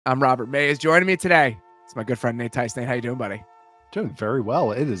I'm Robert Mays. Joining me today, it's my good friend Nate Tice. Nate, how you doing, buddy? Doing very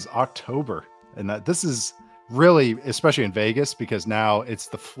well. It is October, and this is really, especially in Vegas, because now it's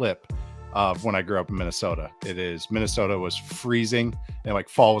the flip of when I grew up in Minnesota. Minnesota was freezing, and like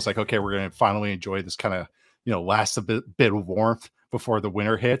fall was like, okay, we're going to finally enjoy this kind of, last a bit of warmth before the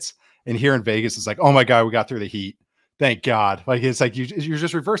winter hits. And here in Vegas, it's like, oh my God, we got through the heat. Thank God. Like, it's like you're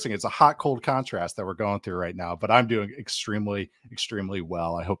just reversing. It's a hot, cold contrast that we're going through right now, but I'm doing extremely, extremely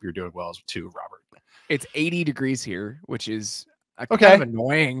well. I hope you're doing well too, Robert. It's 80 degrees here, which is okay. Kind of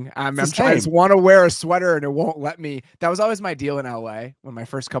annoying. I just want to wear a sweater and it won't let me. That was always my deal in LA. When my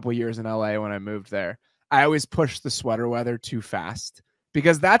first couple of years in LA, when I moved there, I always pushed the sweater weather too fast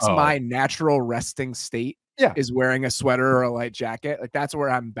because that's my natural resting state. Yeah, is wearing a sweater or a light jacket. Like that's where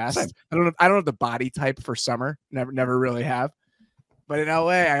I'm best. Same. I don't have the body type for summer. Never really have. But in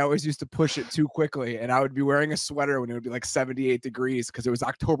LA, I always used to push it too quickly, and I would be wearing a sweater when it would be like 78 degrees because it was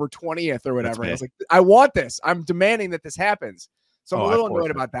October 20th or whatever. And I was like, I want this. I'm demanding that this happens. So I'm a little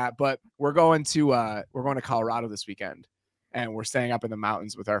annoyed about that. But we're going to Colorado this weekend, and we're staying up in the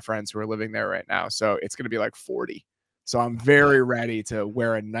mountains with our friends who are living there right now. So it's going to be like 40. So I'm very ready to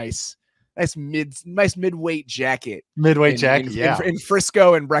wear a nice midweight jacket. In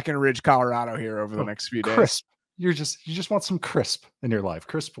Frisco and Breckenridge, Colorado here over the next few days. Crisp. You just want some crisp in your life,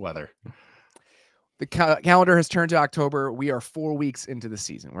 crisp weather. The calendar has turned to October. We are 4 weeks into the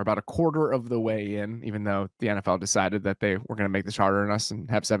season. We're about a quarter of the way in, even though the NFL decided that they were going to make this harder on us and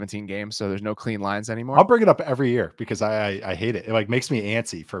have 17 games. So there's no clean lines anymore. I'll bring it up every year because I hate it. It like makes me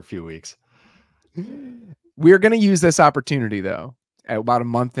antsy for a few weeks. We're going to use this opportunity though, at about a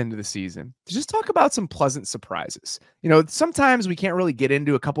month into the season, to just talk about some pleasant surprises. Sometimes we can't really get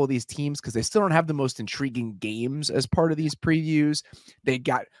into a couple of these teams because they still don't have the most intriguing games as part of these previews.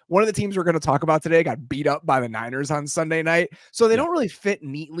 One of the teams we're going to talk about today got beat up by the Niners on Sunday night. So they don't really fit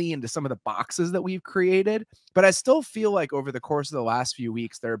neatly into some of the boxes that we've created. But I still feel like over the course of the last few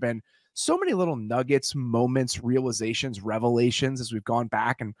weeks, there have been so many little nuggets, moments, realizations, revelations as we've gone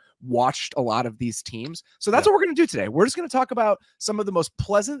back and watched a lot of these teams. So that's what we're going to do today. We're just going to talk about some of the most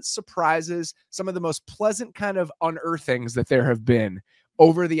pleasant surprises, some of the most pleasant kind of unearthings that there have been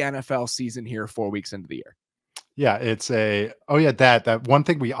over the NFL season here 4 weeks into the year. Yeah, it's that one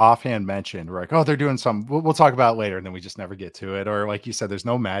thing we offhand mentioned. We're like, oh, they're doing some. We'll talk about it later, and then we just never get to it. Or like you said, there's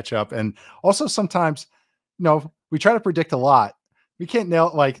no matchup. And also sometimes, we try to predict a lot. We can't nail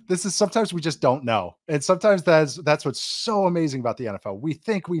sometimes we just don't know. And sometimes that's what's so amazing about the NFL. We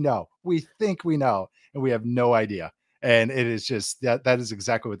think we know, and we have no idea. And it is just that is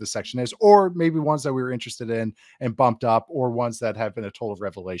exactly what this section is, or maybe ones that we were interested in and bumped up, or ones that have been a total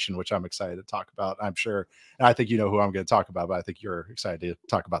revelation, which I'm excited to talk about. I'm sure. And I think you know who I'm going to talk about, but I think you're excited to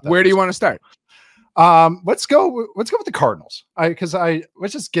talk about that. Where do you want to start? Let's go with the Cardinals.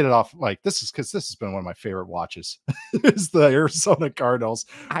 Let's just get it off like this is because this has been one of my favorite watches is the Arizona Cardinals.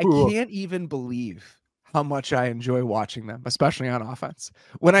 I can't even believe how much I enjoy watching them, especially on offense.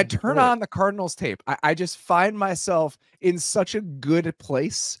 When I turn on the Cardinals tape, I just find myself in such a good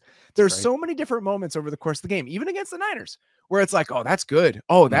place. There's so many different moments over the course of the game, even against the Niners, where it's like, oh, that's good.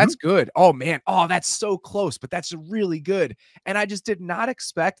 Oh, that's good. Oh, man. Oh, that's so close, but that's really good. And I just did not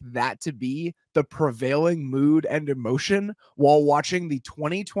expect that to be the prevailing mood and emotion while watching the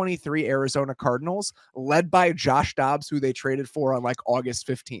 2023 Arizona Cardinals led by Josh Dobbs, who they traded for on like August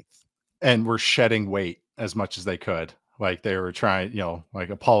 15th. And were shedding weight as much as they could. Like they were trying, like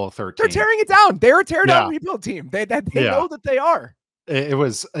Apollo 13. They're tearing it down. They're a tear down rebuild team. They know that they are.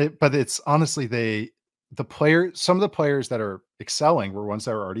 But it's honestly, some of the players that are excelling were ones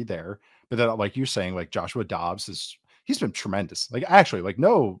that were already there. But then, like you're saying, like Joshua Dobbs he's been tremendous. Like actually, like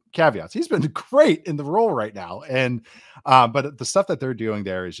no caveats. He's been great in the role right now. And, but the stuff that they're doing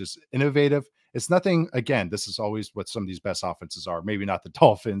there is just innovative. It's nothing, again, this is always what some of these best offenses are. Maybe not the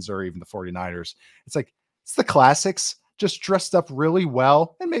Dolphins or even the 49ers. It's the classics just dressed up really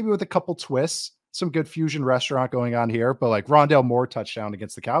well and maybe with a couple twists, some good fusion restaurant going on here. But like Rondale Moore touchdown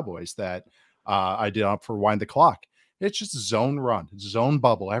against the Cowboys that I did up for Wind the Clock. It's just zone run, zone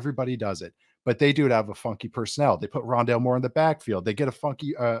bubble. Everybody does it. But they do have a funky personnel. They put Rondale Moore in the backfield. They get a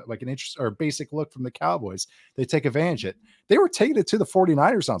funky, like an interest or basic look from the Cowboys. They take advantage of it. They were taking it to the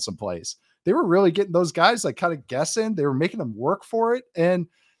 49ers on some plays. They were really getting those guys like kind of guessing. They were making them work for it. And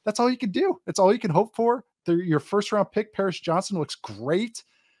that's all you can do. That's all you can hope for. Your first round pick, Paris Johnson, looks great.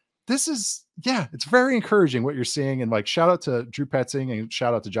 It's very encouraging what you're seeing. And like, shout out to Drew Petzing and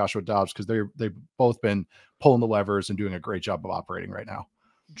shout out to Joshua Dobbs because they've both been pulling the levers and doing a great job of operating right now.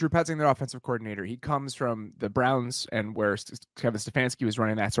 Drew Petzing, their offensive coordinator, he comes from the Browns and where Kevin Stefanski was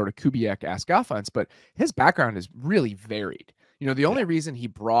running that sort of Kubiak-esque offense, but his background is really varied. The only reason he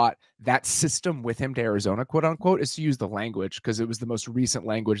brought that system with him to Arizona, quote unquote, is to use the language because it was the most recent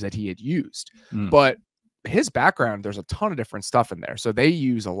language that he had used. But his background, there's a ton of different stuff in there. So they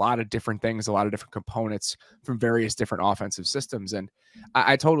use a lot of different things, a lot of different components from various different offensive systems. And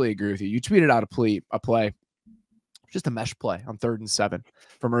I totally agree with you. You tweeted out a play, just a mesh play on 3rd and 7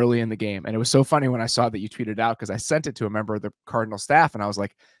 from early in the game. And it was so funny when I saw that you tweeted out because I sent it to a member of the Cardinal staff and I was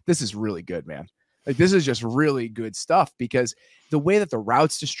like, this is really good, man. Like, this is just really good stuff because the way that the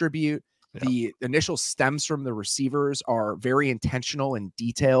routes distribute, the initial stems from the receivers are very intentional and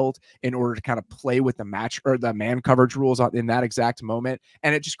detailed in order to kind of play with the match or the man coverage rules in that exact moment.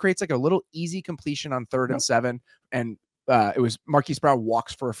 And it just creates like a little easy completion on 3rd and 7. And it was Marquise Brown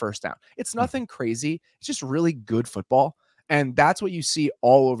walks for a first down. It's nothing crazy. It's just really good football. And that's what you see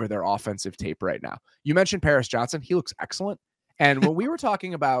all over their offensive tape right now. You mentioned Paris Johnson. He looks excellent. And when we were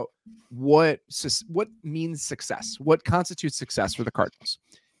talking about what means success, what constitutes success for the Cardinals,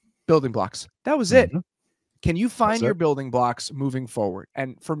 building blocks, that was it. Can you find your building blocks moving forward?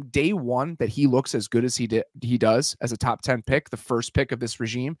 And from day one that he looks as good as he does as a top 10 pick, the first pick of this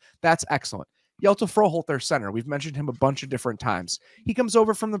regime, that's excellent. Yelta Froholt, their center. We've mentioned him a bunch of different times. He comes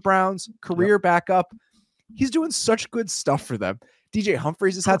over from the Browns, career backup. He's doing such good stuff for them. DJ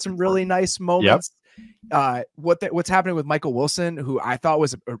Humphries has had some really nice moments. What's happening with Michael Wilson, who I thought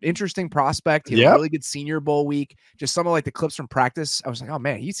was an interesting prospect. He had a really good Senior Bowl week. Just some of like the clips from practice. I was like, oh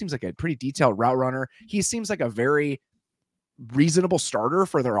man, he seems like a pretty detailed route runner. He seems like a very reasonable starter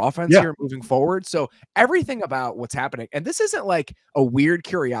for their offense here moving forward. So everything about what's happening, and this isn't like a weird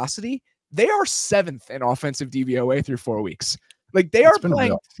curiosity. They are 7th in offensive DVOA through 4 weeks. Like they are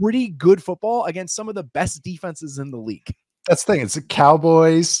playing pretty good football against some of the best defenses in the league. That's the thing. It's the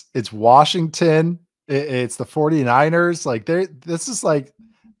Cowboys. It's Washington. It's the 49ers. Like this is like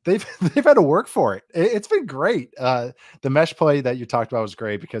they've had to work for it. It's been great. The mesh play that you talked about was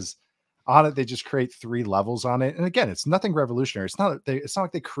great because on it they just create 3 levels on it. And again, it's nothing revolutionary. It's not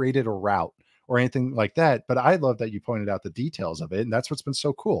like they created a route or anything like that. But I love that you pointed out the details of it, and that's what's been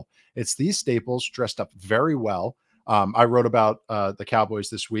so cool. It's these staples dressed up very well. I wrote about the Cowboys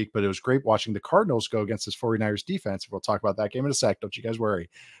this week, but it was great watching the Cardinals go against this 49ers defense. We'll talk about that game in a sec. Don't you guys worry.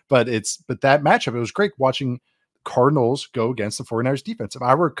 But that matchup, it was great watching Cardinals go against the 49ers defense. If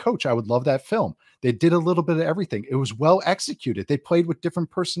I were a coach, I would love that film. They did a little bit of everything. It was well executed. They played with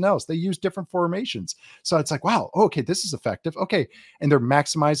different personnels. They used different formations. So it's like, wow, okay, this is effective. Okay. And they're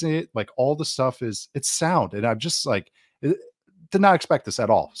maximizing it. Like all the stuff it's sound. And I'm just like, did not expect this at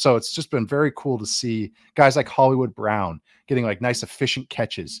all. So it's just been very cool to see guys like Hollywood Brown getting like nice, efficient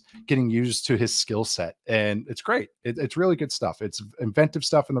catches, getting used to his skill set. And it's great. It's really good stuff. It's inventive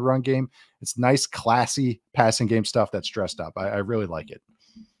stuff in the run game. It's nice, classy passing game stuff that's dressed up. I really like it.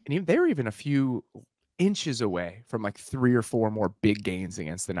 And they were even a few inches away from like 3 or 4 more big gains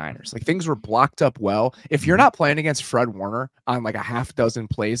against the Niners. Like things were blocked up well. If you're not playing against Fred Warner on like a half dozen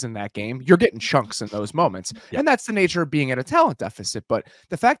plays in that game, you're getting chunks in those moments. And that's the nature of being at a talent deficit. But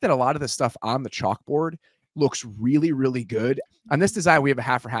the fact that a lot of the stuff on the chalkboard looks really, really good. On this design, we have a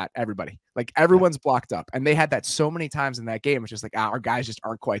hat for hat, everybody. Like everyone's blocked up. And they had that so many times in that game. It's just like, our guys just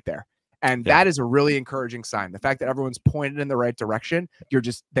aren't quite there. And that is a really encouraging sign. The fact that everyone's pointed in the right direction,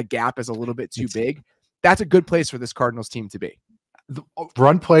 the gap is a little bit too big. That's a good place for this Cardinals team to be. The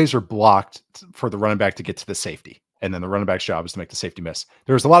run plays are blocked for the running back to get to the safety. And then the running back's job is to make the safety miss.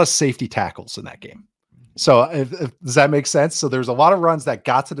 There was a lot of safety tackles in that game. So does that make sense? So there's a lot of runs that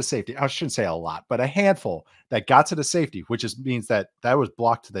got to the safety. I shouldn't say a lot, but a handful that got to the safety, which means that was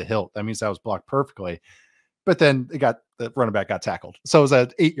blocked to the hilt. That means that was blocked perfectly. But then the running back got tackled. So it was an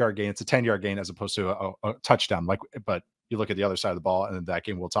 8-yard gain. It's a 10-yard gain as opposed to a touchdown. But you look at the other side of the ball, and in that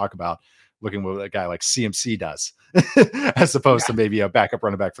game we'll talk about looking what a guy like CMC does, as opposed to maybe a backup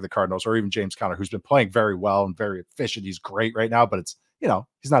running back for the Cardinals, or even James Conner, who's been playing very well and very efficient. He's great right now, but it's,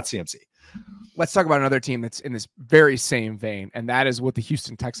 he's not CMC. Let's talk about another team that's in this very same vein, and that is what the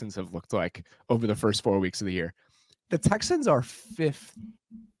Houston Texans have looked like over the first 4 weeks of the year. The Texans are 5th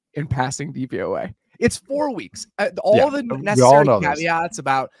in passing DVOA. It's 4 weeks. All the necessary caveats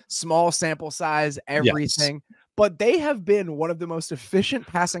about small sample size, everything. Yes. But they have been one of the most efficient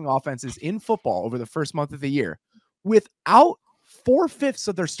passing offenses in football over the first month of the year without 4/5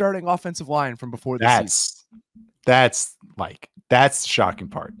 of their starting offensive line from before the season. That's the shocking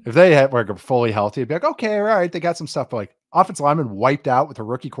part. If they were fully healthy, it'd be like, okay, all right, they got some stuff, but like offensive lineman wiped out with a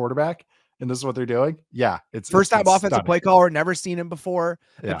rookie quarterback, and this is what they're doing. Yeah. It's first time offensive play caller, never seen him before.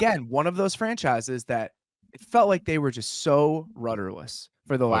 Yeah. Again, one of those franchises that it felt like they were just so rudderless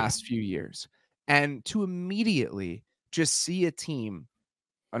for the last few years. And to immediately just see a team,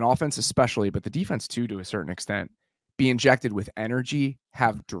 an offense especially, but the defense too, to a certain extent, be injected with energy,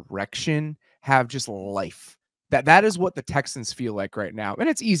 have direction, have just life. That is what the Texans feel like right now. And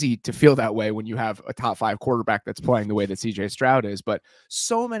it's easy to feel that way when you have a top 5 quarterback that's playing the way that CJ Stroud is, but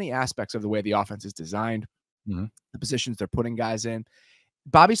so many aspects of the way the offense is designed, the positions they're putting guys in.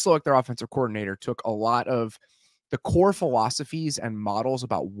 Bobby Slowick, their offensive coordinator, took a lot of the core philosophies and models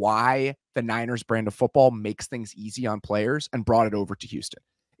about why the Niners brand of football makes things easy on players and brought it over to Houston.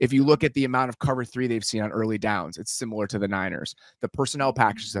 If you look at the amount of cover 3 they've seen on early downs, it's similar to the Niners. The personnel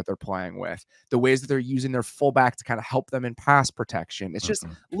packages that they're playing with, the ways that they're using their fullback to kind of help them in pass protection. It's just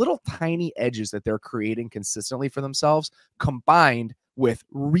little tiny edges that they're creating consistently for themselves, combined with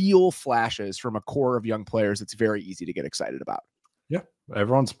real flashes from a core of young players it's very easy to get excited about. Yeah,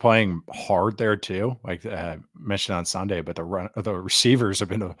 everyone's playing hard there too. Like mentioned on Sunday, but the receivers have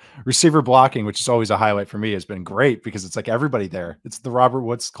been receiver blocking, which is always a highlight for me, has been great because it's like everybody there. It's the Robert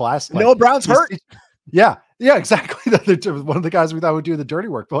Woods class. Like, Noah Brown's hurt. Yeah, exactly. One of the guys we thought would do the dirty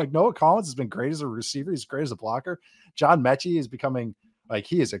work, but like Noah Collins has been great as a receiver. He's great as a blocker. John Mechie is becoming like,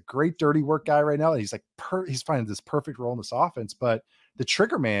 he is a great dirty work guy right now. He's like, he's finding this perfect role in this offense, but the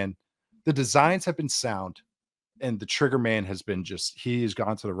trigger man, the designs have been sound. And the trigger man has been he's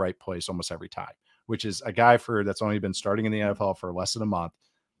gone to the right place almost every time, which is a guy that's only been starting in the NFL for less than a month.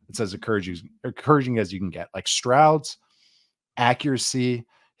 It's as encouraging as you can get. Like Stroud's accuracy,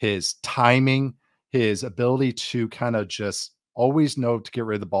 his timing, his ability to kind of just always know to get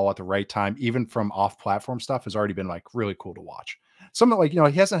rid of the ball at the right time, even from off-platform stuff, has already been like really cool to watch. Something like,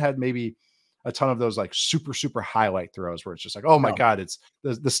 he hasn't had maybe a ton of those like super, super highlight throws where it's just like, oh my God, it's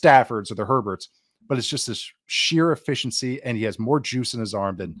the Staffords or the Herberts. But it's just this sheer efficiency, and he has more juice in his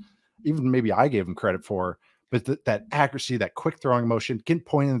arm than even maybe I gave him credit for. But that accuracy, that quick throwing motion, getting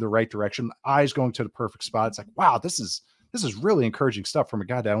pointed in the right direction, eyes going to the perfect spot. It's like, wow, this is really encouraging stuff from a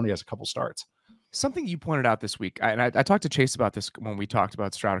guy that only has a couple starts. Something you pointed out this week, and I talked to Chase about this when we talked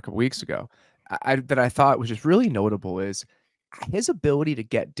about Stroud a couple weeks ago, that I thought was just really notable is his ability to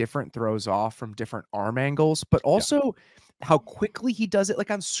get different throws off from different arm angles, but also how quickly he does it, like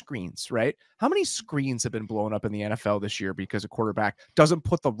on screens, right? How many screens have been blown up in the NFL this year because a quarterback doesn't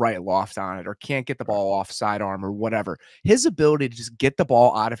put the right loft on it or can't get the ball off sidearm or whatever? His ability to just get the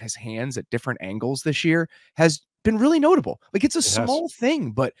ball out of his hands at different angles this year has been really notable. Like, it's a small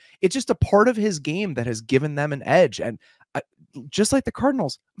thing, but it's just a part of his game that has given them an edge. And just like the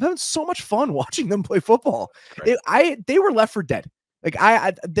Cardinals, I'm having so much fun watching them play football. Right. They were left for dead. Like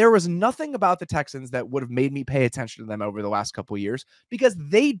there was nothing about the Texans that would have made me pay attention to them over the last couple of years because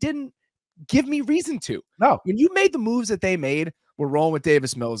they didn't give me reason to. No, when you made the moves that they made, we're rolling with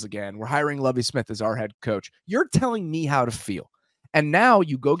Davis Mills again. We're hiring Lovie Smith as our head coach. You're telling me how to feel. And now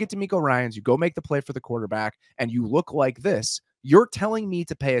you go get D'Amico Ryans, you go make the play for the quarterback, and you look like this. You're telling me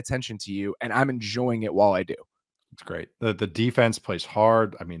to pay attention to you, and I'm enjoying it while I do. It's great. The defense plays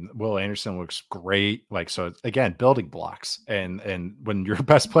hard. I mean, Will Anderson looks great. Like, so again, building blocks. And when your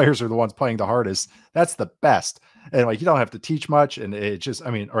best players are the ones playing the hardest, that's the best. And like, you don't have to teach much. And it just,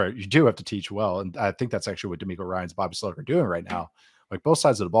 or you do have to teach well. And I think that's actually what D'Amico Ryans, Bobby Slowick are doing right now. Like, both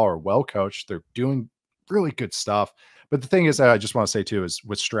sides of the ball are well coached. They're doing really good stuff. But the thing is that I just want to say too, is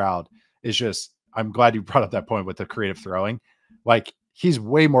with Stroud is just, I'm glad you brought up that point with the creative throwing. Like, he's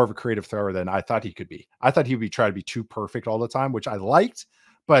way more of a creative thrower than I thought he could be. I thought he would be trying to be too perfect all the time, which I liked,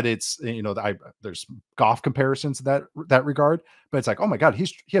 but it's, there's golf comparisons in that regard, but it's like, oh my God, he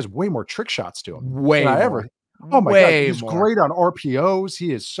has way more trick shots to him. Way more. Oh my God. He's great on RPOs.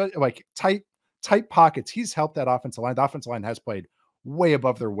 He is so, like, tight pockets. He's helped that offensive line. The offensive line has played way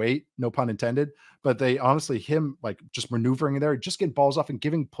above their weight, no pun intended, but they honestly, him like just maneuvering in there, just getting balls off and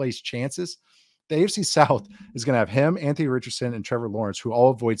giving plays chances. The AFC South is going to have him, Anthony Richardson, and Trevor Lawrence, who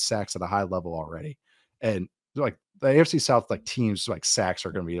all avoid sacks at a high level already. And like the AFC South, like teams like sacks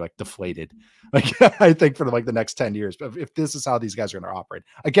are going to be like deflated. Like, I think for like the next 10 years, but if this is how these guys are going to operate,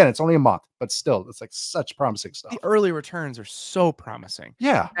 again, it's only a month, but still, it's like such promising stuff. The early returns are so promising.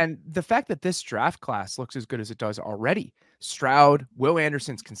 Yeah. And the fact that this draft class looks as good as it does already, Stroud, Will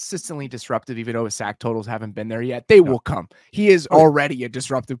Anderson's consistently disruptive, even though his sack totals haven't been there yet. They will come. He is already a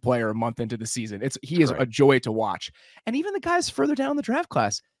disruptive player a month into the season. He is a joy to watch. And even the guys further down the draft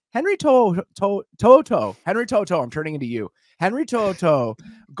class, Henry Toto, I'm turning into you. Henry Toto,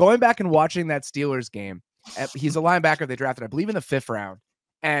 going back and watching that Steelers game, he's a linebacker they drafted, I believe, in the 5th round.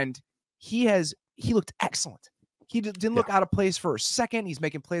 And he looked excellent. He didn't look out of place for a second. He's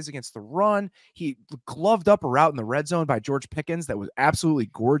making plays against the run. He gloved up a route in the red zone by George Pickens that was absolutely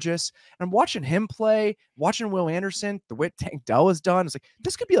gorgeous. And I'm watching him play, watching Will Anderson, the way Tank Dell is done. It's like,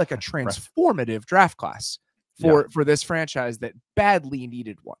 this could be like a transformative draft class for this franchise that badly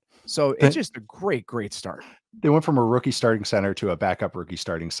needed one. So it's just a great start. They went from a rookie starting center to a backup rookie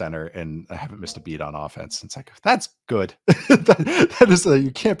starting center, and I haven't missed a beat on offense. It's like, that's good. that is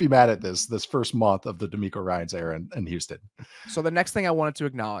you can't be mad at this first month of the D'Amico Ryans era in Houston. So the next thing I wanted to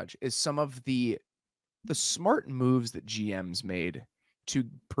acknowledge is some of the smart moves that GMs made to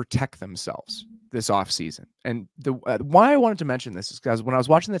protect themselves this offseason. And the why I wanted to mention this is because when I was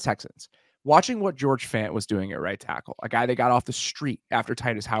watching the Texans, watching what George Fant was doing at right tackle, a guy that got off the street after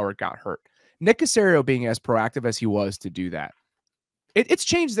Titus Howard got hurt, Nick Caserio being as proactive as he was to do that, it's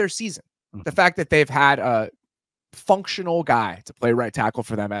changed their season. The fact that they've had a functional guy to play right tackle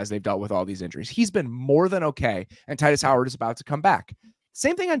for them as they've dealt with all these injuries, he's been more than okay, and Titus Howard is about to come back.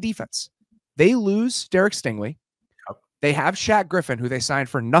 Same thing on defense. They lose Derek Stingley. They have Shaq Griffin, who they signed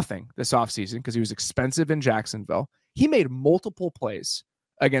for nothing this offseason because he was expensive in Jacksonville. He made multiple plays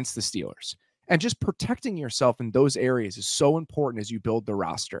against the Steelers. And just protecting yourself in those areas is so important as you build the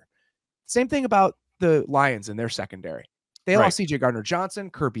roster. Same thing about the Lions and their secondary. They lost CJ Gardner-Johnson,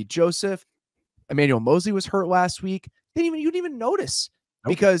 Kirby Joseph. Emmanuel Mosley was hurt last week. You didn't even notice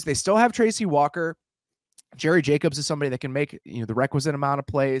because they still have Tracy Walker. Jerry Jacobs is somebody that can make the requisite amount of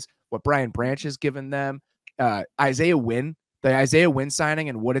plays. What Brian Branch has given them. Isaiah Wynn, the Isaiah Wynn signing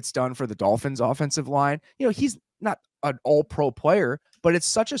and what it's done for the Dolphins offensive line. He's not an all-pro player, but it's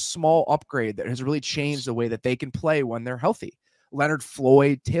such a small upgrade that has really changed the way that they can play when they're healthy. Leonard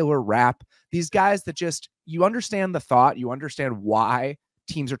Floyd, Taylor Rapp, these guys that just, you understand the thought, you understand why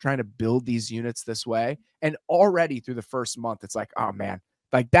teams are trying to build these units this way. And already through the first month, it's like, oh man,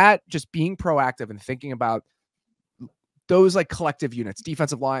 like that, just being proactive and thinking about those like collective units,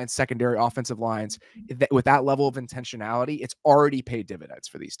 defensive lines, secondary, offensive lines, with that level of intentionality, it's already paid dividends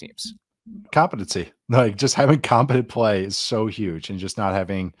for these teams. Competency, like just having competent play is so huge, and just not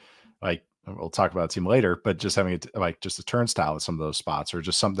having, like, we'll talk about a team later, but just having it like just a turnstile at some of those spots, or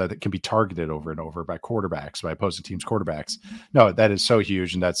just something that can be targeted over and over by quarterbacks, by opposing teams' quarterbacks. No, that is so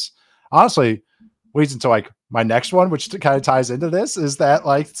huge. And that's honestly leads into like my next one, which kind of ties into this, is that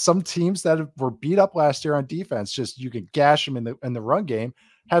like some teams that were beat up last year on defense, just you can gash them in the run game,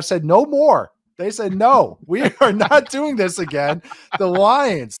 have said no more. They said, no, we are not doing this again. The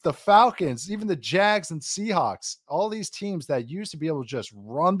Lions, the Falcons, even the Jags and Seahawks, all these teams that used to be able to just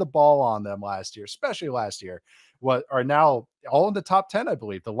run the ball on them last year, especially last year, what are now all in the top 10, I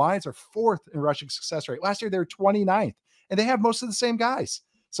believe. The Lions are 4th in rushing success rate. Last year, they were 29th, and they have most of the same guys.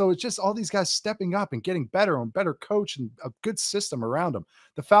 So it's just all these guys stepping up and getting better and better coach and a good system around them.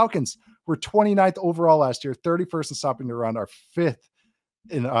 The Falcons were 29th overall last year, 31st in stopping the run, are 5th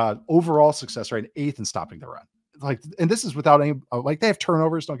in overall success rate, 8th in stopping the run. Like, and this is without any, like, they have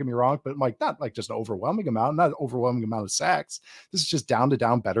turnovers, don't get me wrong, but like not like just an overwhelming amount, not an overwhelming amount of sacks. This is just down to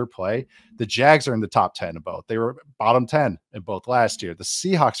down better play. The Jags are in the top 10 in both. They were bottom 10 in both last year. The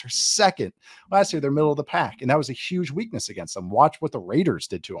Seahawks are 2nd last year. They're middle of the pack, and that was a huge weakness against them. Watch what the Raiders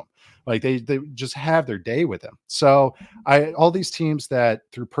did to them. Like they just have their day with them. So all these teams that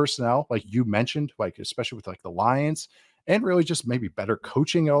through personnel, like you mentioned, like especially with like the Lions, and really just maybe better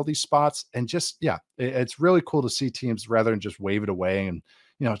coaching at all these spots. And just, yeah, it's really cool to see teams rather than just wave it away and,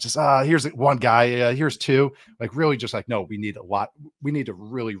 just, here's one guy, here's 2, like really just like, no, we need a lot. We need to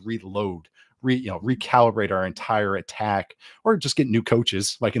really reload, recalibrate our entire attack, or just get new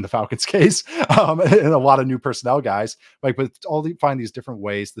coaches, like in the Falcons case, and a lot of new personnel guys, like, but find these different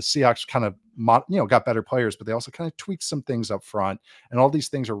ways. The Seahawks kind of, got better players, but they also kind of tweaked some things up front, and all these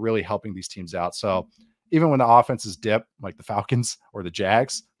things are really helping these teams out. So even when the offenses dip, like the Falcons or the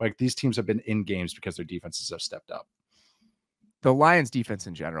Jags, like these teams have been in games because their defenses have stepped up. The Lions defense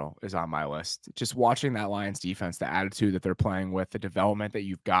in general is on my list. Just watching that Lions defense, the attitude that they're playing with, the development that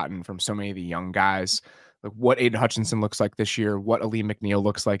you've gotten from so many of the young guys, like what Aiden Hutchinson looks like this year, what Aleem McNeil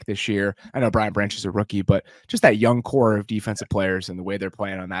looks like this year. I know Brian Branch is a rookie, but just that young core of defensive players and the way they're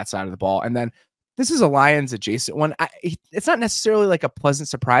playing on that side of the ball. And then this is a Lions adjacent one. It's not necessarily like a pleasant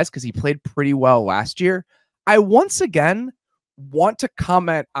surprise because he played pretty well last year. I once again want to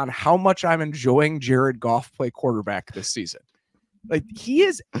comment on how much I'm enjoying Jared Goff play quarterback this season. Like, he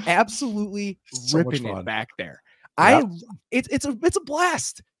is absolutely ripping it back there. Yeah. It's a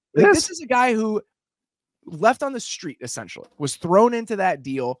blast. Like, this is a guy who left on the street, essentially, was thrown into that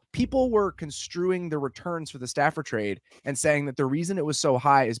deal. People were construing the returns for the Stafford trade and saying that the reason it was so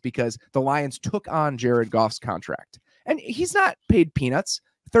high is because the Lions took on Jared Goff's contract. And he's not paid peanuts.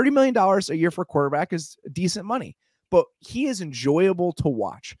 $30 million a year for a quarterback is decent money, but he is enjoyable to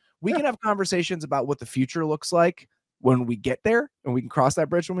watch. We can have conversations about what the future looks like when we get there, and we can cross that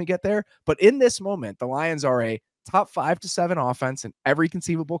bridge when we get there. But in this moment, the Lions are a top 5 to 7 offense in every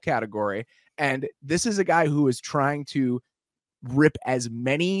conceivable category. And this is a guy who is trying to rip as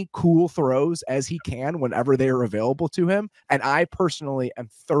many cool throws as he can whenever they are available to him. And I personally am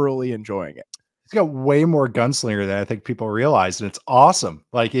thoroughly enjoying it. He's got way more gunslinger than I think people realize. And it's awesome.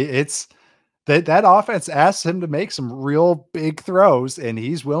 Like it's that offense asks him to make some real big throws and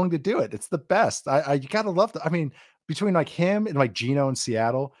he's willing to do it. It's the best. You gotta love that. I mean, between like him and like Geno in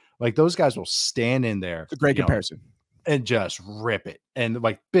Seattle, like those guys will stand in there. It's a great comparison. And just rip it. And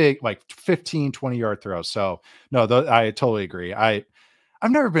like big, like 15, 20-yard throws. So no, I totally agree. I've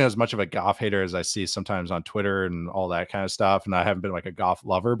never been as much of a Goff hater as I see sometimes on Twitter and all that kind of stuff. And I haven't been like a Goff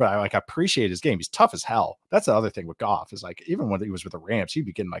lover, but I appreciate his game. He's tough as hell. That's the other thing with Goff is like, even when he was with the Rams, he'd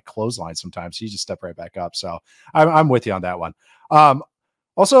be getting like clothesline sometimes. He just stepped right back up. So I'm with you on that one.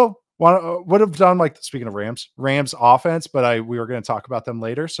 Also would have done like, speaking of Rams offense, but we were going to talk about them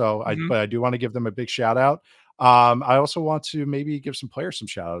later. So but I do want to give them a big shout out. I also want to maybe give some players some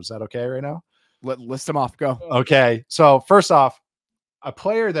shout outs. Is that okay right now? List them off. Go. Okay. So first off, a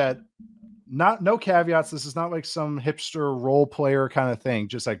player that no caveats. This is not like some hipster role player kind of thing.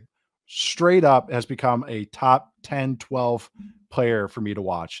 Just like straight up has become a top 10, 12 player for me to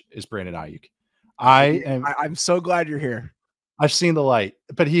watch is Brandon Aiyuk. I'm so glad you're here. I've seen the light,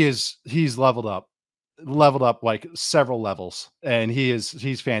 but he's leveled up like several levels, and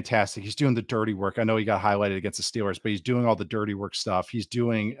he's fantastic. He's doing the dirty work. I know he got highlighted against the Steelers, but he's doing all the dirty work stuff. He's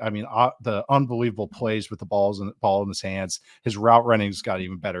doing, the unbelievable plays with the ball in his hands. His route running's got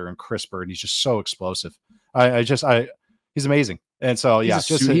even better and crisper, and he's just so explosive. He's amazing. And so, he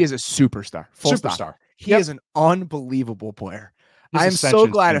is a superstar. Superstar. He is an unbelievable player. I'm so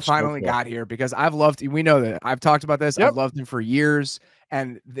glad it finally got here because we know that I've talked about this. I've loved him for years.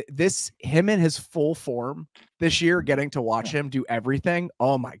 And him in his full form this year, getting to watch him do everything.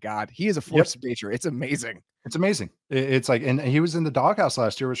 Oh my God. He is a force of nature. It's amazing. It's amazing. It's like, and he was in the doghouse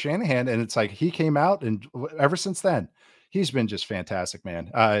last year with Shanahan, and it's like, he came out, and ever since then, he's been just fantastic,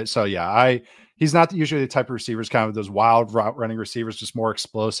 man. He's not usually the type of receivers, kind of those wild route running receivers, just more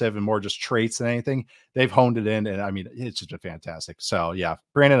explosive and more just traits than anything. They've honed it in, and I mean, it's just been fantastic. So yeah,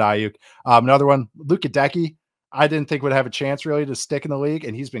 Brandon Aiyuk. Another one, Luke Gadecki. I didn't think would have a chance really to stick in the league,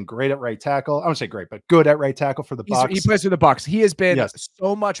 and he's been great at right tackle. I wouldn't say great, but good at right tackle for the Bucs. He plays for the Bucs. He has been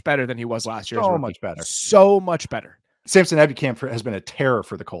so much better than he was last year. So much better. So much better. Samson Ebicam has been a terror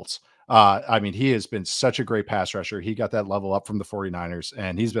for the Colts. He has been such a great pass rusher. He got that level up from the 49ers,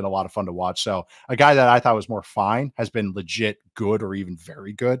 and he's been a lot of fun to watch. So a guy that I thought was more fine has been legit good or even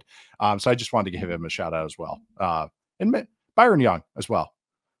very good. So I just wanted to give him a shout out as well. And Byron Young as well.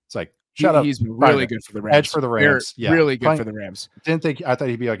 It's like, he's been really good for the Rams. Edge for the Rams. Yeah. Really good for the Rams. I thought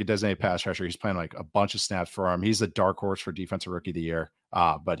he'd be like a designated pass rusher. He's playing like a bunch of snaps for him. He's a dark horse for defensive rookie of the year.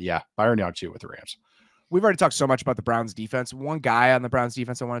 But yeah, Byron Young too with the Rams. We've already talked so much about the Browns defense. One guy on the Browns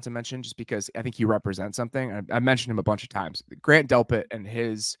defense I wanted to mention, just because I think he represents something. I mentioned him a bunch of times. Grant Delpit and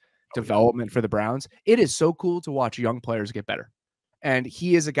his development for the Browns. It is so cool to watch young players get better. And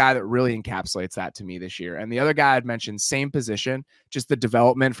he is a guy that really encapsulates that to me this year. And the other guy I'd mentioned, same position, just the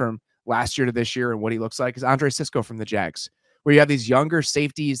development from last year to this year and what he looks like, is Andre Sisco from the Jags, where you have these younger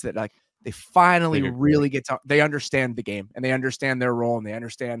safeties that like they finally really they understand the game and they understand their role and they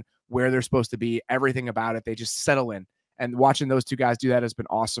understand where they're supposed to be, everything about it. They just settle in, and watching those two guys do that has been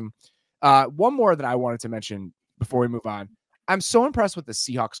awesome. One more that I wanted to mention before we move on. I'm so impressed with the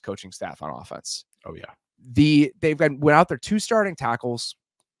Seahawks coaching staff on offense. Oh yeah. They've went out there 2 starting tackles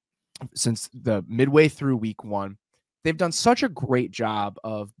since the midway through week 1. They've done such a great job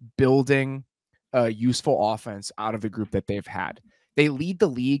of building a useful offense out of the group that they've had. They lead the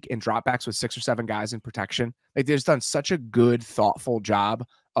league in dropbacks with 6 or 7 guys in protection. Like, they've just done such a good, thoughtful job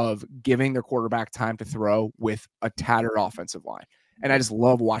of giving their quarterback time to throw with a tattered offensive line. And I just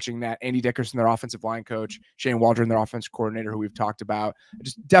love watching that. Andy Dickerson, their offensive line coach, Shane Waldron, their offensive coordinator, who we've talked about. I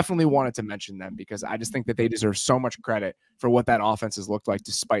just definitely wanted to mention them because I just think that they deserve so much credit for what that offense has looked like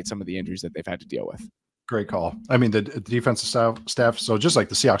despite some of the injuries that they've had to deal with. Great call. I mean, the defensive staff, so just like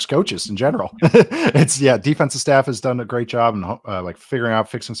the Seahawks coaches in general, defensive staff has done a great job and like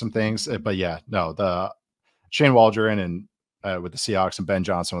fixing some things. But yeah, no, the Shane Waldron and with the Seahawks and Ben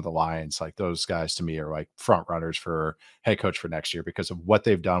Johnson with the Lions, like those guys to me are like front runners for head coach for next year because of what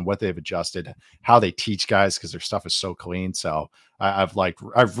they've done, what they've adjusted, how they teach guys, because their stuff is so clean. So I've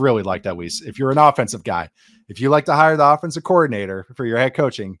really liked that. If you're an offensive guy, if you like to hire the offensive coordinator for your head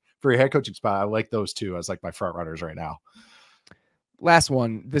coaching spot, I like those two as like my front runners right now. Last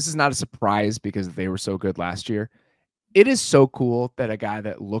one. This is not a surprise because they were so good last year. It is so cool that a guy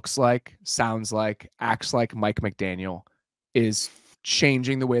that looks like, sounds like, acts like Mike McDaniel is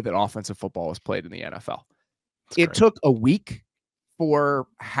changing the way that offensive football is played in the NFL. It took a week for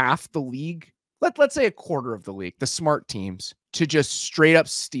half the league let's say a quarter of the league, the smart teams, to just straight up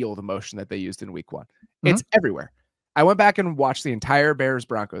steal the motion that they used in week 1. It's everywhere. I went back and watched the entire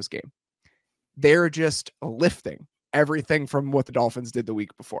Bears-Broncos game. They're just lifting everything from what the Dolphins did the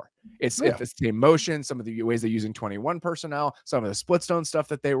week before. It's the same motion, some of the ways they're using 21 personnel, some of the split stone stuff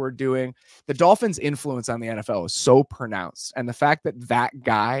that they were doing. The Dolphins' influence on the NFL is so pronounced. And the fact that that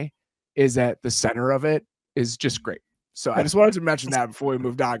guy is at the center of it is just great. So I just wanted to mention that before we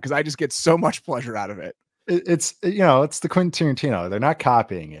moved on, because I just get so much pleasure out of it. It's the Quentin Tarantino. They're not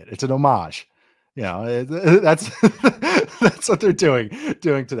copying it. It's an homage. That's what they're doing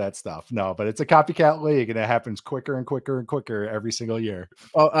to that stuff. No, but it's a copycat league, and it happens quicker and quicker and quicker every single year.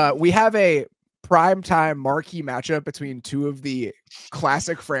 Well, we have a primetime marquee matchup between two of the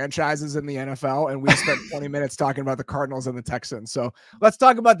classic franchises in the NFL, and we spent 20 minutes talking about the Cardinals and the Texans. So let's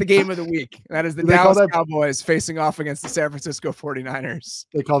talk about the game of the week. That is the Dallas Cowboys facing off against the San Francisco 49ers.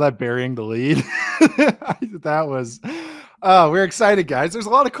 They call that burying the lead. That was... we're excited, guys. There's a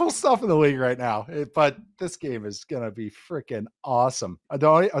lot of cool stuff in the league right now, but this game is going to be freaking awesome.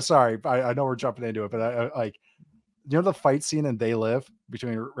 Sorry, I know we're jumping into it, but I like, the fight scene in They Live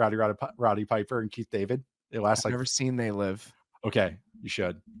between Roddy Piper and Keith David? It lasts I've never seen They Live. Okay, you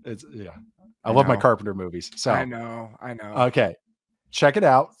should. I love my Carpenter movies. So I know. Okay, check it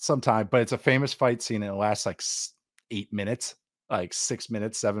out sometime, but it's a famous fight scene and it lasts like 8 minutes. Like 6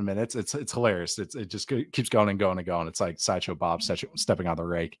 minutes, 7 minutes. It's hilarious. It just keeps going and going and going. It's like Sideshow Bob stepping on the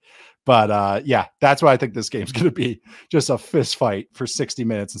rake. But that's why I think this game's going to be just a fist fight for 60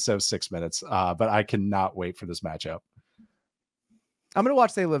 minutes instead of 6 minutes. But I cannot wait for this matchup. I'm going to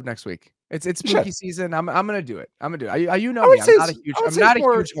watch They Live next week. It's spooky season. I'm going to do it. I'm going to do it. You know me. I'm not a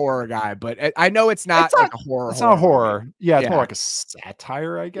huge horror guy, but I know it's not like a horror. It's not horror. Yeah, it's more like a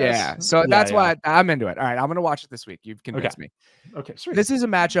satire, I guess. Yeah. So that's why I'm into it. All right. I'm going to watch it this week. You've convinced me. Okay. Sweet. This is a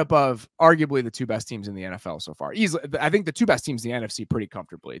matchup of arguably the two best teams in the NFL so far. Easily, I think the two best teams in the NFC pretty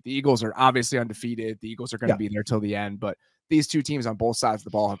comfortably. The Eagles are obviously undefeated. The Eagles are going to be there till the end, but these two teams on both sides of the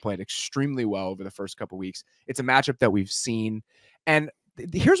ball have played extremely well over the first couple of weeks. It's a matchup that we've seen. And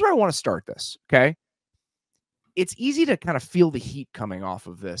here's where I want to start this. Okay. It's easy to kind of feel the heat coming off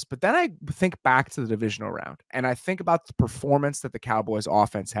of this, but then I think back to the divisional round and I think about the performance that the Cowboys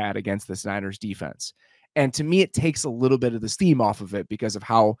offense had against this Niners defense. And to me, it takes a little bit of the steam off of it because of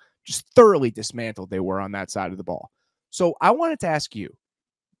how just thoroughly dismantled they were on that side of the ball. So I wanted to ask you,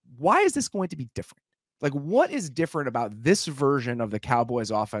 why is this going to be different? Like, what is different about this version of the Cowboys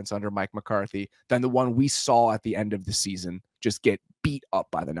offense under Mike McCarthy than the one we saw at the end of the season just get beat up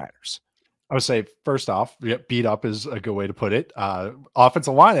by the Niners? I would say, first off, beat up is a good way to put it.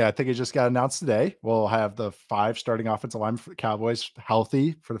 Offensive line, I think it just got announced today. We'll have the 5 starting offensive line for the Cowboys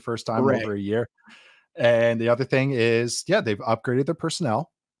healthy for the first time in over a year. And the other thing is, they've upgraded their personnel.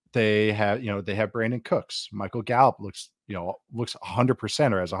 They have Brandon Cooks. Michael Gallup looks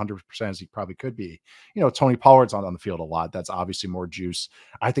 100% or as 100% as he probably could be. Tony Pollard's on the field a lot. That's obviously more juice.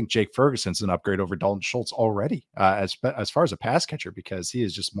 I think Jake Ferguson's an upgrade over Dalton Schultz already as far as a pass catcher, because he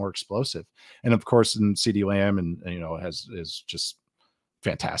is just more explosive. And of course, in CD Lamb is just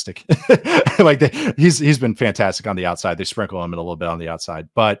fantastic. He's been fantastic on the outside. They sprinkle him in a little bit on the outside,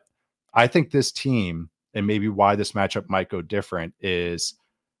 but I think this team, and maybe why this matchup might go different, is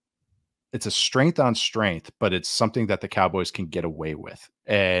it's a strength on strength, but it's something that the Cowboys can get away with.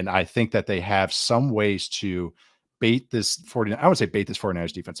 And I think that they have some ways to bait this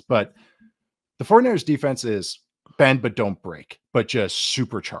 49ers defense, but the 49ers defense is bend but don't break, but just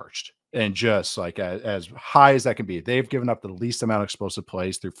supercharged and just like as high as that can be. They've given up the least amount of explosive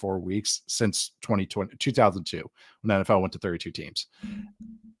plays through 4 weeks since 2002, when the NFL went to 32 teams.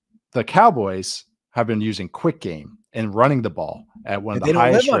 The Cowboys have been using quick game and running the ball at one of the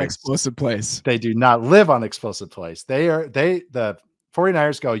highest rates. They don't live on explosive plays. They do not live on explosive plays. The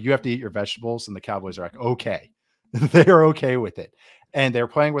 49ers go, you have to eat your vegetables, and the Cowboys are like, okay. They are okay with it. And they're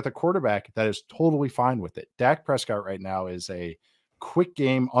playing with a quarterback that is totally fine with it. Dak Prescott right now is a quick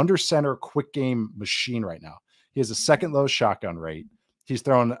game, under center, quick game machine right now. He has the second lowest shotgun rate. He's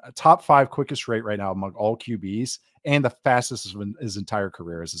thrown a top 5 quickest rate right now among all QBs, and the fastest in his entire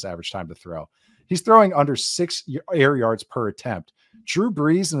career is his average time to throw. He's throwing under 6 air yards per attempt. Drew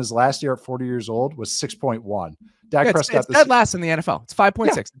Brees in his last year at 40 years old was 6.1. Dak Prescott, it's dead last in the NFL. It's 5.6.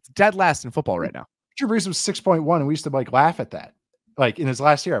 Yeah. It's dead last in football right now. Drew Brees was 6.1, and we used to laugh at that. Like in his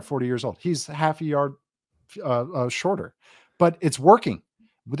last year at 40 years old, he's half a yard shorter, but it's working.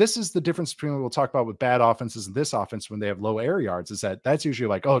 This is the difference between what we'll talk about with bad offenses and this offense when they have low air yards, is that's usually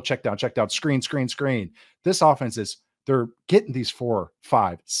like, oh, check down, screen. This offense is, they're getting these 4,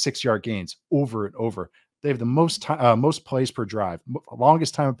 5, 6 yard gains over and over. They have the most most plays per drive,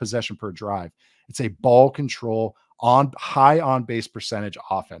 longest time of possession per drive. It's a ball control on high on base percentage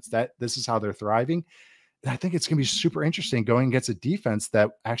offense. This is how they're thriving. And I think it's going to be super interesting going against a defense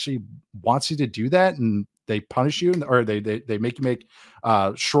that actually wants you to do that, and they punish you, or they make you make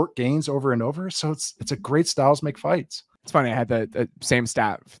short gains over and over. So it's a great style to make fights. It's funny. I had the same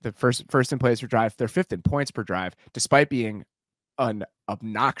stat. The first in plays per drive. They're fifth in points per drive, despite being an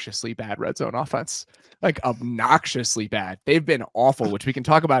obnoxiously bad red zone offense. Like obnoxiously bad. They've been awful, which we can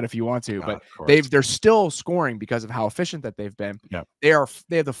talk about if you want to, but they're still scoring because of how efficient that they've been. Yeah.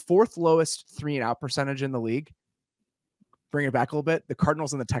 They have the fourth lowest 3-and-out percentage in the league. Bring it back a little bit. The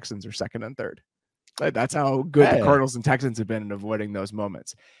Cardinals and the Texans are second and third. That's how good the Cardinals and Texans have been in avoiding those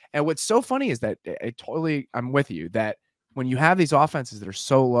moments. And what's so funny is that I'm with you that when you have these offenses that are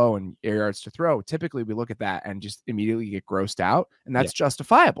so low in air yards to throw, typically we look at that and just immediately get grossed out. And that's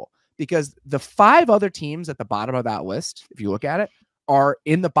justifiable because the 5 other teams at the bottom of that list, if you look at it, are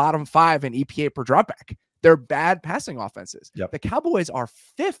in the bottom 5 in EPA per dropback. They're bad passing offenses. Yep. The Cowboys are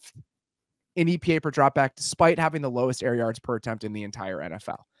 5th in EPA per dropback, despite having the lowest air yards per attempt in the entire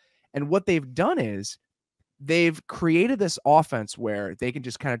NFL. And what they've done is they've created this offense where they can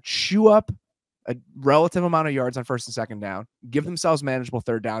just kind of chew up a relative amount of yards on first and second down, give themselves manageable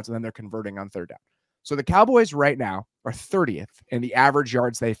third downs, and then they're converting on third down. So the Cowboys right now are 30th in the average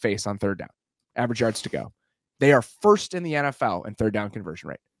yards they face on third down, average yards to go. They are first in the NFL in third down conversion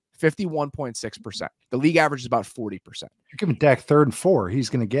rate, 51.6%. The league average is about 40%. You're giving Dak 3rd and 4, he's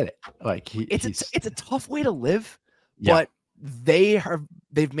going to get it. Like it's a tough way to live, but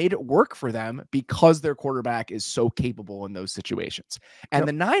they've made it work for them because their quarterback is so capable in those situations. And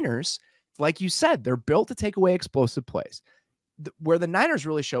the Niners, like you said, they're built to take away explosive plays. Where the Niners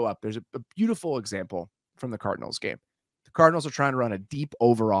really show up, there's a beautiful example from the Cardinals game. The Cardinals are trying to run a deep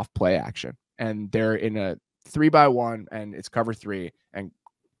over-off play action, and they're in a 3-by-1, and it's cover 3, and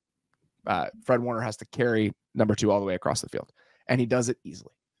Fred Warner has to carry number 2 all the way across the field, and he does it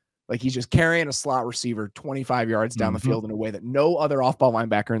easily. Like he's just carrying a slot receiver 25 yards down the field in a way that no other off-ball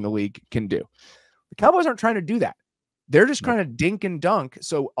linebacker in the league can do. The Cowboys aren't trying to do that. They're just trying to dink and dunk.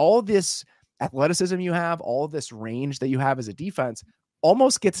 So all this athleticism you have, all this range that you have as a defense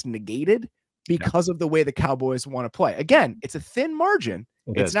almost gets negated because of the way the Cowboys want to play. Again, it's a thin margin.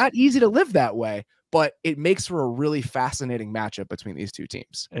 It's not easy to live that way, but it makes for a really fascinating matchup between these two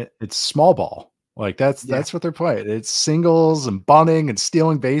teams. It's small ball. Like that's what they're playing. It's singles and bunting and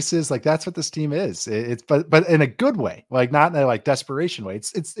stealing bases. Like that's what this team is. But in a good way, like not in a like desperation way.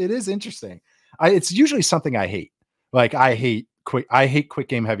 It is interesting. It's usually something I hate. Like I hate quick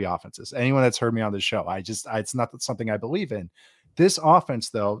game heavy offenses. Anyone that's heard me on this show, it's not something I believe in. This offense,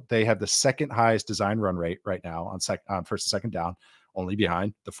 though, they have the second highest design run rate right now on first and second down, only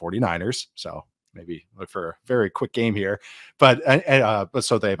behind the 49ers. So maybe look for a very quick game here. But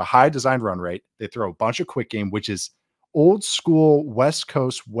so they have a high design run rate. They throw a bunch of quick game, which is old school West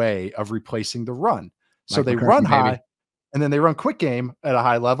Coast way of replacing the run. So they run high. And then they run quick game at a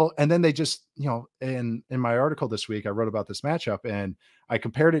high level. And then they just, in my article this week, I wrote about this matchup and I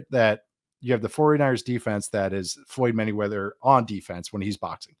compared it that you have the 49ers defense that is Floyd Mayweather on defense when he's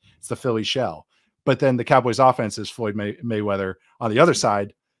boxing. It's the Philly shell. But then the Cowboys offense is Floyd Mayweather on the other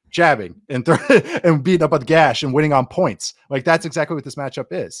side, jabbing and beating up on the gash and winning on points. Like that's exactly what this matchup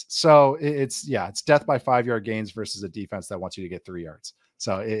is. So it's death by 5-yard gains versus a defense that wants you to get 3 yards.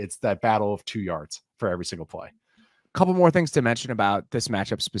 So it's that battle of 2 yards for every single play. Couple more things to mention about this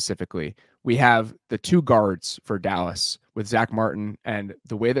matchup specifically. We have the 2 guards for Dallas with Zach Martin and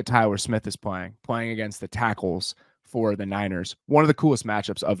the way that Tyler Smith is playing against the tackles for the Niners. One of the coolest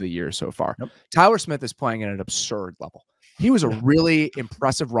matchups of the year so far. Yep. Tyler Smith is playing at an absurd level. He was a really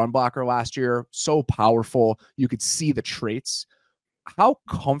impressive run blocker last year. So powerful. You could see the traits. How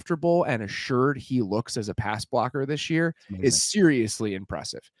comfortable and assured he looks as a pass blocker this year is seriously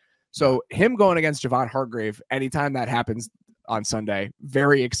impressive. So him going against Javon Hargrave, anytime that happens on Sunday,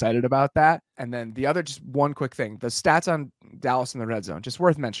 very excited about that. And then the other, just one quick thing, the stats on Dallas in the red zone, just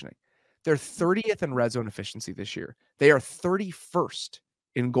worth mentioning. They're 30th in red zone efficiency this year. They are 31st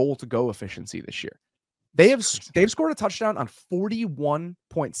in goal to go efficiency this year. They've scored a touchdown on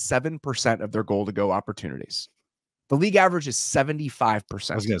 41.7% of their goal to go opportunities. The league average is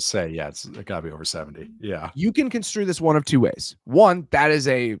 75%. I was going to say, it's got to be over 70. Yeah. You can construe this one of 2 ways. One, that is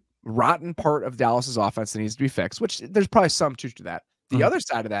a rotten part of Dallas's offense that needs to be fixed, which there's probably some truth to that. The other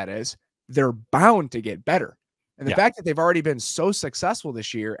side of that is they're bound to get better. And the fact that they've already been so successful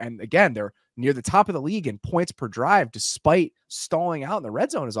this year, and again, they're near the top of the league in points per drive, despite stalling out in the red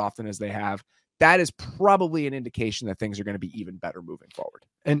zone as often as they have, that is probably an indication that things are going to be even better moving forward.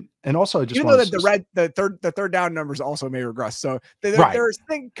 And also, I just even though the third down numbers also may regress, so there's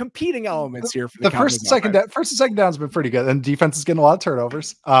competing elements here for the first and second down's been pretty good, and defense is getting a lot of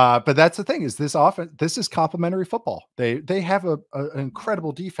turnovers. But that's the thing, is this offense, this is complementary football. They have an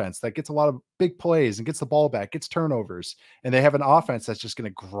incredible defense that gets a lot of big plays and gets the ball back, gets turnovers, and they have an offense that's just going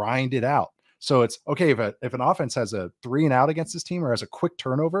to grind it out. So it's okay if an offense has a 3-and-out against this team, or has a quick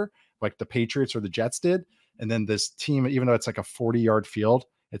turnover like the Patriots or the Jets did, and then this team, even though it's like a 40-yard field,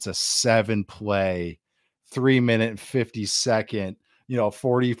 it's a 7-play, 3-minute and 50-second,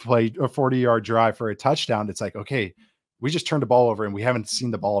 40-yard drive for a touchdown. It's like, okay, we just turned the ball over and we haven't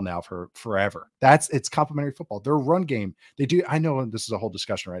seen the ball now for forever. It's complementary football. Their run game, they do. I know this is a whole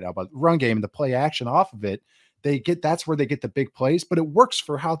discussion right now, but run game and the play action off of it, that's where they get the big plays, but it works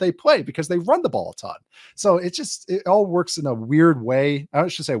for how they play because they run the ball a ton. So it all works in a weird way. I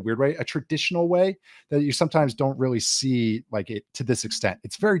should say a weird way, a traditional way that you sometimes don't really see like it to this extent.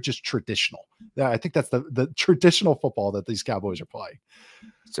 It's very just traditional. I think that's the traditional football that these Cowboys are playing.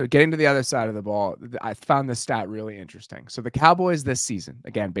 So getting to the other side of the ball, I found this stat really interesting. So the Cowboys this season,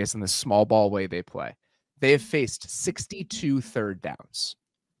 again, based on the small ball way they play, they have faced 62 third downs,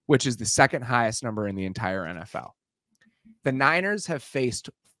 which is the second highest number in the entire NFL. The Niners have faced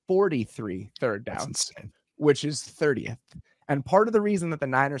 43 third downs, which is 30th. And part of the reason that the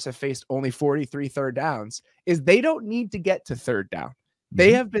Niners have faced only 43 third downs is they don't need to get to third down.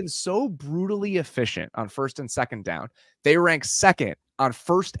 They have been so brutally efficient on first and second down. They rank second on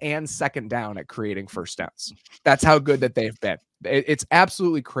first and second down at creating first downs. That's how good that they've been. It's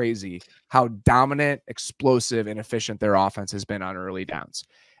absolutely crazy how dominant, explosive, and efficient their offense has been on early downs.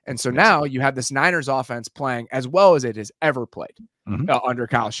 And so now you have this Niners offense playing as well as it has ever played under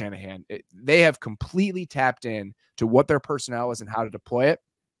Kyle Shanahan. They have completely tapped in to what their personnel is and how to deploy it.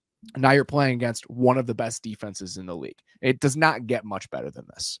 And now you're playing against one of the best defenses in the league. It does not get much better than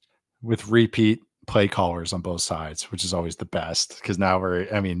this. With repeat play callers on both sides, which is always the best, because now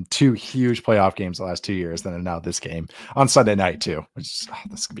two huge playoff games the last 2 years, then now this game on Sunday night too, which is,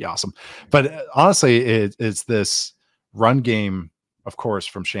 this could be awesome. But honestly, it's this run game, of course,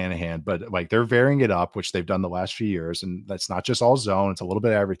 from Shanahan, but like they're varying it up, which they've done the last few years. And that's not just all zone. It's a little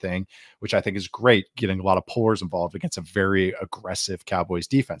bit of everything, which I think is great, getting a lot of pullers involved against a very aggressive Cowboys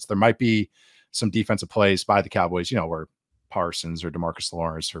defense. There might be some defensive plays by the Cowboys, where Parsons or DeMarcus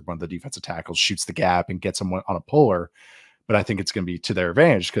Lawrence or one of the defensive tackles shoots the gap and gets someone on a puller. But I think it's going to be to their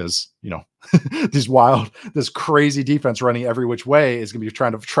advantage because, this crazy defense running every which way is going to be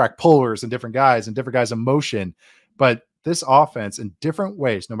trying to track pullers and different guys in motion. But this offense, in different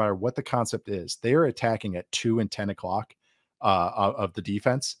ways, no matter what the concept is, they are attacking at 2 and 10 o'clock of the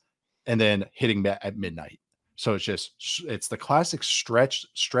defense and then hitting at midnight. So it's the classic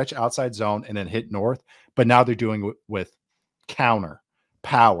stretch outside zone and then hit north. But now they're doing it with counter,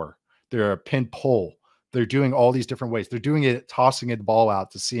 power. They're a pin pull. They're doing all these different ways. They're doing it, tossing the ball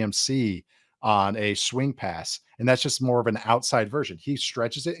out to CMC on a swing pass. And that's just more of an outside version. He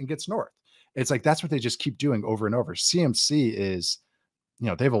stretches it and gets north. It's like, that's what they just keep doing over and over. CMC is,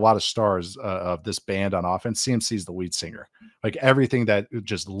 they have a lot of stars of this band on offense. CMC is the lead singer. Like everything that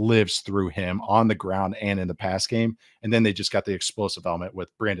just lives through him on the ground and in the pass game. And then they just got the explosive element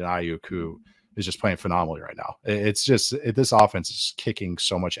with Brandon Aiyuk, who is just playing phenomenally right now. It's just, this offense is kicking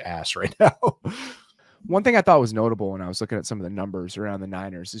so much ass right now. One thing I thought was notable when I was looking at some of the numbers around the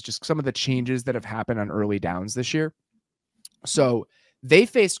Niners is just some of the changes that have happened on early downs this year. So they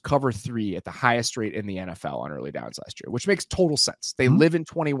faced cover 3 at the highest rate in the NFL on early downs last year, which makes total sense. They live in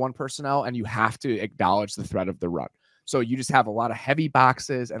 21 personnel, and you have to acknowledge the threat of the run. So you just have a lot of heavy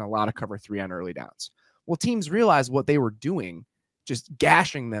boxes and a lot of cover 3 on early downs. Well, teams realized what they were doing, just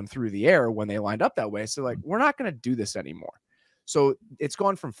gashing them through the air when they lined up that way. So like, we're not going to do this anymore. So it's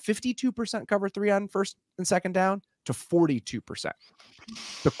gone from 52% cover 3 on first and second down to 42%.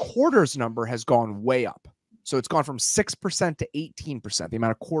 The quarters number has gone way up. So it's gone from 6% to 18%, the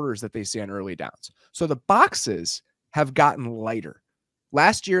amount of quarters that they see on early downs. So the boxes have gotten lighter.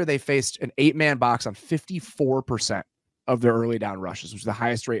 Last year, they faced an 8-man box on 54% of their early down rushes, which is the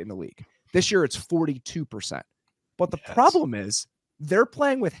highest rate in the league. This year, it's 42%. But the problem is they're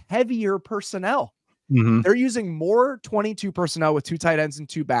playing with heavier personnel. They're using more 22 personnel with 2 tight ends and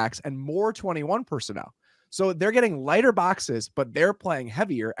 2 backs and more 21 personnel. So they're getting lighter boxes, but they're playing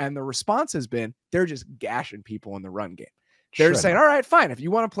heavier. And the response has been, they're just gashing people in the run game. They're saying, all right, fine. If you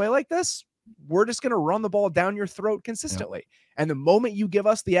want to play like this, we're just going to run the ball down your throat consistently. And the moment you give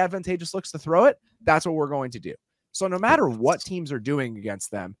us the advantageous looks to throw it, that's what we're going to do. So no matter what teams are doing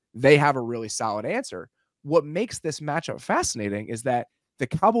against them, they have a really solid answer. What makes this matchup fascinating is that the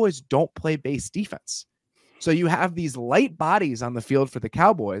Cowboys don't play base defense. So you have these light bodies on the field for the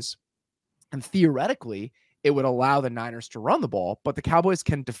Cowboys, and theoretically, it would allow the Niners to run the ball, but the Cowboys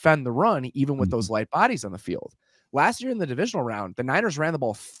can defend the run even with those light bodies on the field. Last year in the divisional round, the Niners ran the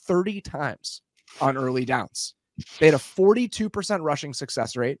ball 30 times on early downs. They had a 42% rushing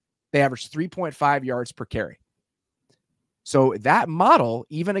success rate. They averaged 3.5 yards per carry. So that model,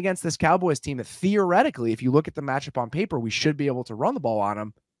 even against this Cowboys team that theoretically, if you look at the matchup on paper, we should be able to run the ball on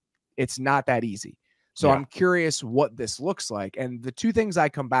them, it's not that easy. So I'm curious what this looks like. And the two things I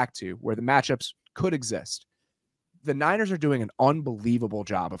come back to where the matchups could exist, the Niners are doing an unbelievable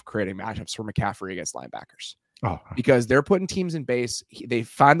job of creating matchups for McCaffrey against linebackers. Because they're putting teams in base. They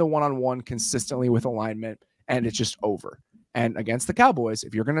find the one-on-one consistently with alignment, and it's just over. And against the Cowboys,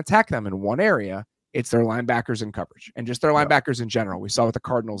 if you're going to attack them in one area, it's their linebackers in coverage and just their linebackers in general. We saw what the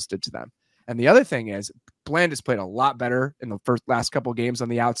Cardinals did to them. And the other thing is Bland has played a lot better in the last couple of games on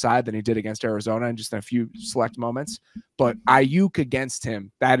the outside than he did against Arizona in just a few select moments. But Aiyuk against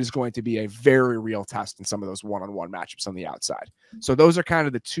him, that is going to be a very real test in some of those one-on-one matchups on the outside. So those are kind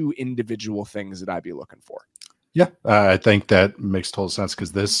of the two individual things that I'd be looking for. Yeah, I think that makes total sense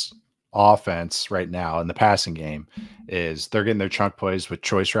because this offense right now in the passing game is they're getting their chunk plays with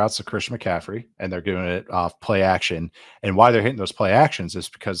choice routes to Christian McCaffrey, and they're doing it off play action. And why they're hitting those play actions is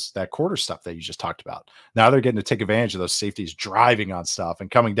because that quarter stuff that you just talked about. Now they're getting to take advantage of those safeties driving on stuff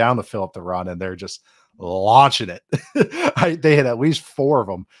and coming down to fill up the run, and they're just launching it. They had at least 4 of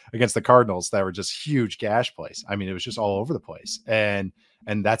them against the Cardinals that were just huge gash plays. I mean, it was just all over the place.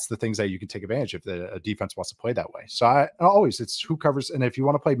 And that's the things that you can take advantage of if a defense wants to play that way. So it's who covers. And if you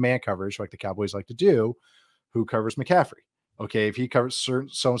want to play man coverage, like the Cowboys like to do, who covers McCaffrey? Okay. If he covers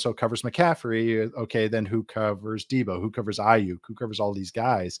so-and-so covers McCaffrey. Okay. Then who covers Debo, who covers Aiyuk, who covers all these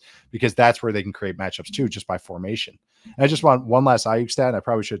guys, because that's where they can create matchups too, just by formation. And I just want one last Aiyuk stat. And I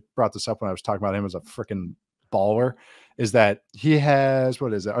probably should have brought this up when I was talking about him as a freaking baller, is that he has,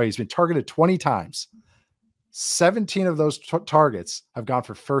 what is it? Oh, he's been targeted 20 times. 17 of those targets have gone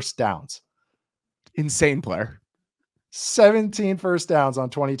for first downs. Insane player. 17 first downs on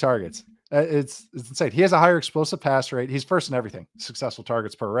 20 targets. It's insane. He has a higher explosive pass rate. He's first in everything. Successful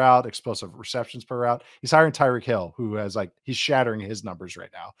targets per route, explosive receptions per route. He's higher than Tyreek Hill, who has he's shattering his numbers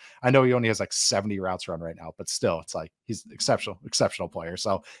right now. I know he only has 70 routes run right now, but still it's he's exceptional player.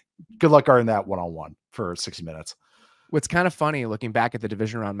 So good luck guarding that one-on-one for 60 minutes. What's kind of funny looking back at the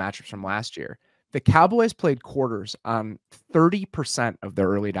division round matchups from last year, the Cowboys played quarters on 30% of their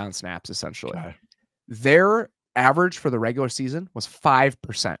early down snaps, essentially. Okay. Their average for the regular season was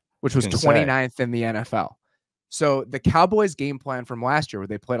 5%, which was 29th in the NFL. So the Cowboys game plan from last year, where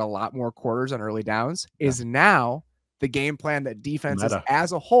they played a lot more quarters on early downs, is now the game plan that defenses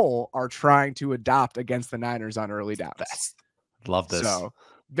as a whole are trying to adopt against the Niners on early downs. Love this. So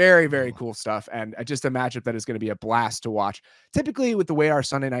very, very cool stuff. And just a matchup that is going to be a blast to watch. Typically, with the way our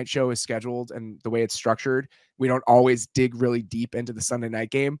Sunday night show is scheduled and the way it's structured, we don't always dig really deep into the Sunday night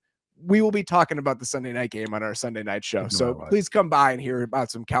game. We will be talking about the Sunday night game on our Sunday night show. So please come by and hear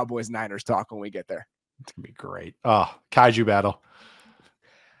about some Cowboys Niners talk when we get there. It's going to be great. Oh, Kaiju battle.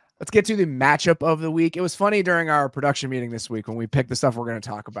 Let's get to the matchup of the week. It was funny during our production meeting this week when we picked the stuff we're going to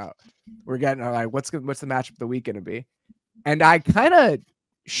talk about. We're getting what's the matchup of the week going to be? And I kind of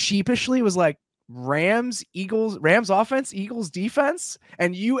sheepishly was like, Rams offense, Eagles defense,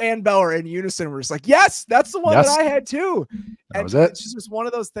 and you and Bell are in unison. We're just like, yes, that's the one that I had too. That was it. It's just one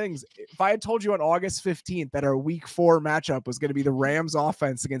of those things. If I had told you on August 15th that our week 4 matchup was going to be the Rams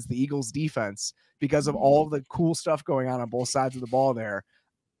offense against the Eagles defense because of all the cool stuff going on both sides of the ball there,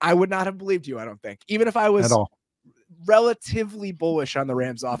 I would not have believed you, I don't think. Even if I was relatively bullish on the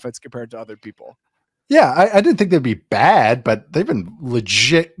Rams offense compared to other people. Yeah, I didn't think they'd be bad, but they've been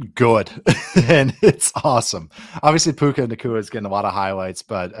legit good, and it's awesome. Obviously, Puka Nacua is getting a lot of highlights,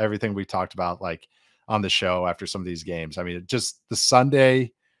 but everything we talked about, on the show after some of these games, I mean, just the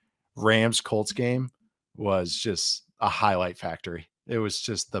Sunday Rams-Colts game was just a highlight factory. It was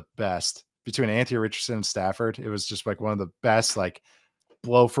just the best. Between Anthony Richardson and Stafford, it was just one of the best,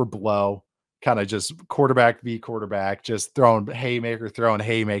 blow for blow, kind of just quarterback v quarterback, just throwing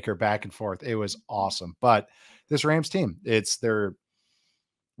haymaker back and forth. It was awesome. But this Rams team,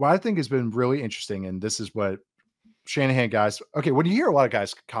 what I think has been really interesting, and this is what Shanahan guys, okay, when you hear a lot of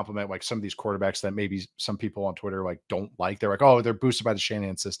guys compliment some of these quarterbacks that maybe some people on Twitter don't like, they're like, oh, they're boosted by the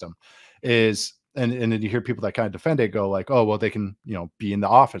Shanahan system, and then you hear people that kind of defend it go oh, well, they can, be in the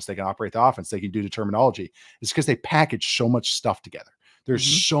offense, they can operate the offense, they can do the terminology. It's because they package so much stuff together.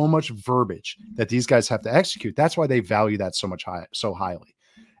 There's so much verbiage that these guys have to execute. That's why they value that so highly.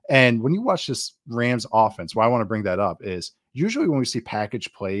 And when you watch this Rams offense, why I want to bring that up is Usually when we see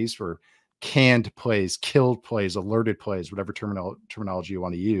package plays or canned plays, killed plays, alerted plays, whatever terminology you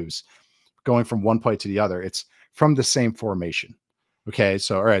want to use, going from one play to the other, it's from the same formation. Okay,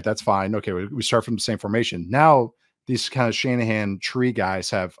 so all right, that's fine. Okay, we start from the same formation. Now these kind of Shanahan tree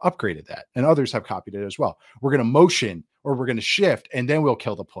guys have upgraded that, and others have copied it as well. We're going to motion or we're going to shift, and then we'll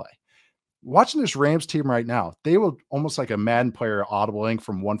kill the play. Watching this Rams team right now, they will almost like a Madden player audibling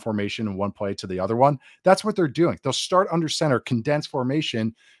from one formation and one play to the other one. That's what they're doing. They'll start under center, condensed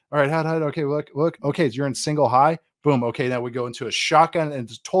formation. All right, okay, look. Okay, you're in single high. Boom. Okay, now we go into a shotgun, and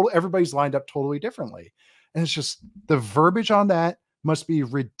it's total. Everybody's lined up totally differently, and it's just the verbiage on that must be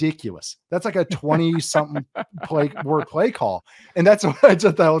ridiculous. That's like a 20-something word play call, and that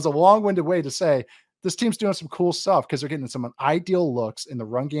was a long-winded way to say this team's doing some cool stuff because they're getting some ideal looks in the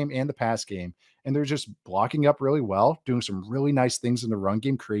run game and the pass game, and they're just blocking up really well, doing some really nice things in the run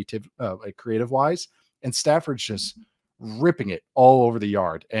game, creative wise, and Stafford's just ripping it all over the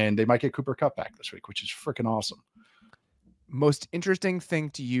yard, and they might get Cooper Kupp back this week, which is freaking awesome. Most interesting thing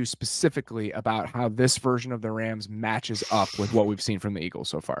to you specifically about how this version of the Rams matches up with what we've seen from the Eagles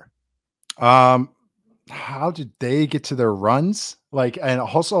so far? How did they get to their runs? Like, and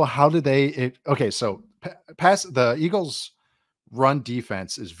also how did so pass the Eagles run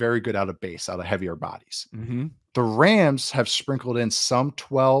defense is very good out of base, out of heavier bodies. Mm-hmm. The Rams have sprinkled in some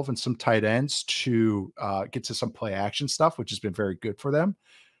 12 and some tight ends to get to some play action stuff, which has been very good for them.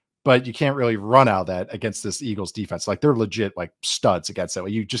 But you can't really run out of that against this Eagles defense. Like, they're legit like studs against it.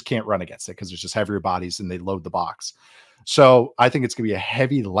 You just can't run against it because there's just heavier bodies and they load the box. So I think it's going to be a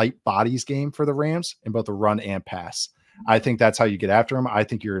heavy light bodies game for the Rams in both the run and pass. I think that's how you get after them. I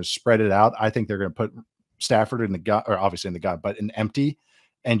think you're going to spread it out. I think they're going to put Stafford in the gun, or obviously in the gun, but in empty,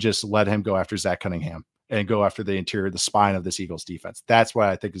 and just let him go after Zach Cunningham and go after the interior, the spine of this Eagles defense. That's what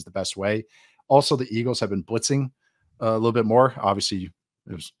I think is the best way. Also, the Eagles have been blitzing a little bit more. Obviously,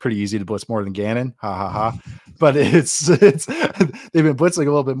 it was pretty easy to blitz more than Gannon. Ha ha ha. But it's they've been blitzing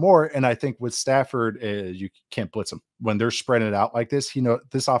a little bit more. And I think with Stafford, you can't blitz them when they're spreading it out like this.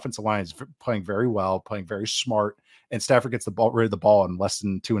 This offensive line is playing very well, playing very smart, and Stafford gets rid of the ball in less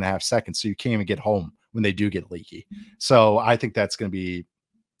than 2.5 seconds. So you can't even get home when they do get leaky. So I think that's going to be,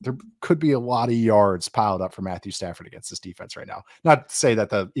 there could be a lot of yards piled up for Matthew Stafford against this defense right now. Not to say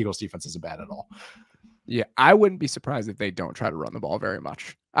that the Eagles defense isn't bad at all. Yeah, I wouldn't be surprised if they don't try to run the ball very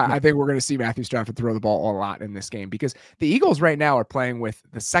much. I think we're going to see Matthew Stafford throw the ball a lot in this game because the Eagles right now are playing with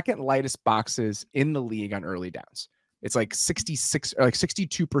the second lightest boxes in the league on early downs. It's like 66 or like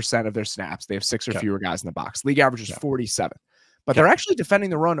 62% of their snaps. They have 6 or fewer guys in the box. League average is 47, but they're actually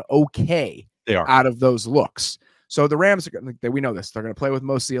defending the run okay. They are out of those looks. So the Rams are going to, we know this, they're going to play with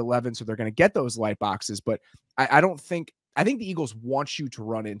mostly 11. So they're going to get those light boxes, but I think the Eagles want you to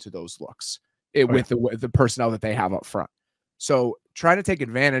run into those looks. With the personnel that they have up front. So trying to take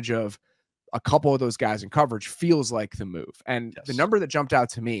advantage of a couple of those guys in coverage feels like the move. And the number that jumped out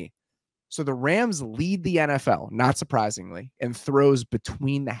to me, so the Rams lead the NFL, not surprisingly, in throws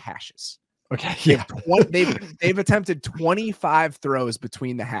between the hashes. Okay. Yeah. They've attempted 25 throws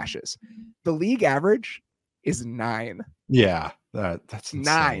between the hashes. The league average is 9. Yeah. That's insane.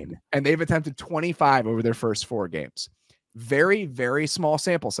 9. And they've attempted 25 over their first 4 games. Very, very small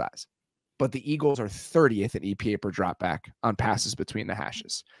sample size. But the Eagles are 30th in EPA per dropback on passes between the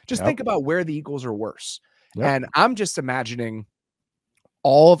hashes. Just think about where the Eagles are worse. And I'm just imagining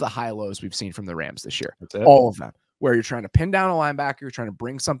all of the high lows we've seen from the Rams this year. All of them, where you're trying to pin down a linebacker, you're trying to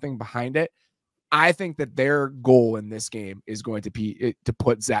bring something behind it. I think that their goal in this game is going to be to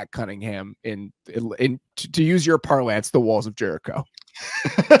put Zach Cunningham in to use your parlance, the walls of Jericho.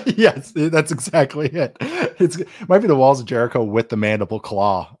 Yes, that's exactly it. It might be the walls of Jericho with the mandible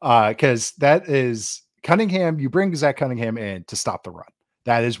claw, because that is Cunningham. You bring Zach Cunningham in to stop the run.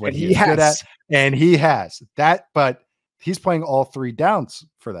 That is what he is good at, and he has that. But he's playing all 3 downs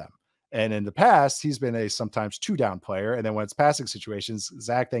for them. And in the past, he's been a sometimes 2-down player. And then when it's passing situations,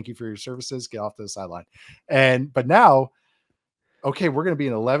 Zach, thank you for your services. Get off to the sideline. But now, okay, we're going to be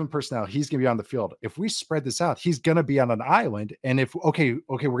in 11 personnel. He's going to be on the field. If we spread this out, he's going to be on an island. And if, okay,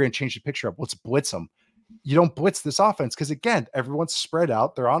 we're going to change the picture up. Let's blitz him. You don't blitz this offense because, again, everyone's spread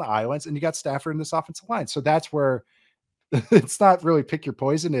out. They're on islands, and you got Stafford in this offensive line. So that's where it's not really pick your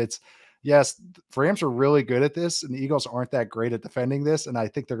poison. It's, yes, Rams are really good at this, and the Eagles aren't that great at defending this. And I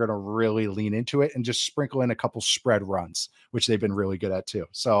think they're going to really lean into it and just sprinkle in a couple spread runs, which they've been really good at too.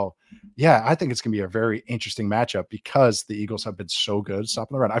 So, yeah, I think it's going to be a very interesting matchup because the Eagles have been so good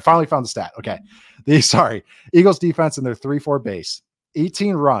stopping the run. I finally found the stat. Okay. Eagles defense in their 3-4 base,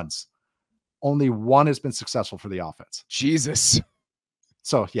 18 runs. Only 1 has been successful for the offense. Jesus.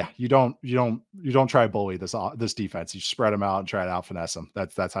 So yeah, you don't try to bully this defense. You spread them out and try to out finesse them.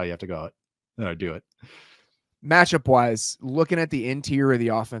 That's how you have to go do it. Matchup wise, looking at the interior of the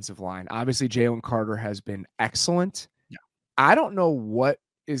offensive line, obviously Jalen Carter has been excellent. Yeah. I don't know what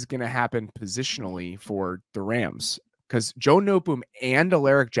is going to happen positionally for the Rams, because Joe Noteboom and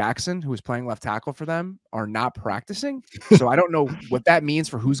Alaric Jackson, who is playing left tackle for them, are not practicing. So I don't know what that means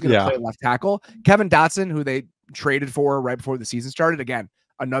for who's going to play left tackle. Kevin Dotson, who they traded for right before the season started, again,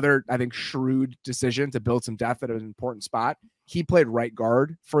 another, I think, shrewd decision to build some depth at an important spot. He played right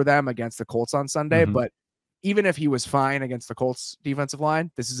guard for them against the Colts on Sunday, but even if he was fine against the Colts defensive line,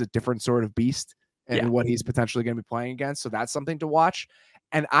 this is a different sort of beast and what he's potentially going to be playing against. So that's something to watch.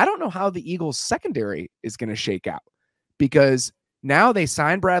 And I don't know how the Eagles secondary is going to shake out, because now they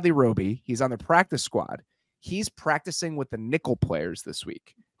signed Bradley Roby. He's on the practice squad. He's practicing with the nickel players this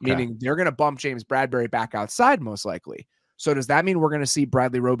week, meaning they're going to bump James Bradbury back outside most likely. So does that mean we're going to see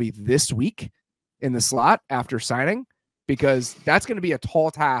Bradley Roby this week in the slot after signing? Because that's going to be a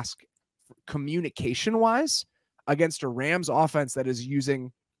tall task communication wise against a Rams offense that is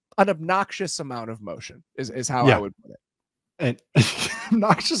using an obnoxious amount of motion is how I would put it. And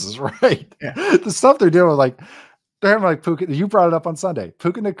obnoxious is right. The stuff they're doing, like they're having like Puka, you brought it up on Sunday.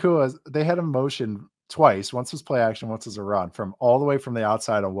 Puka Nacua, they had a motion twice. Once was play action, once was a run from all the way from the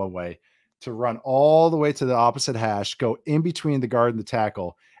outside on one way to run all the way to the opposite hash, go in between the guard and the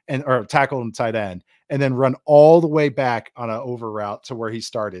tackle, or tackle and tight end, and then run all the way back on an over route to where he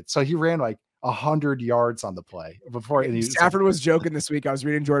started. So he ran like 100 yards on the play before. Stafford was joking this week. I was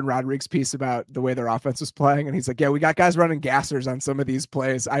reading Jordan Rodriguez's piece about the way their offense was playing, and he's like, yeah, we got guys running gassers on some of these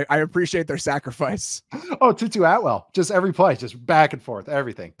plays. I appreciate their sacrifice. Oh, Tutu Atwell, just every play, just back and forth,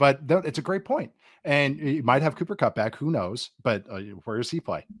 everything. But it's a great point. And you might have Cooper Kupp back, who knows? But where does he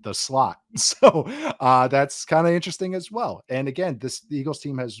play? The slot. So that's kind of interesting as well. And again, the Eagles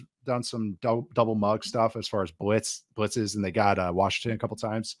team has done some double mug stuff as far as blitzes, and they got Washington a couple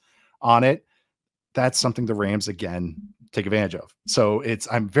times on it. That's something the Rams again take advantage of. So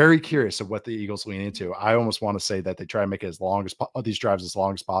I'm very curious of what the Eagles lean into. I almost want to say that they try to make it as long as these drives as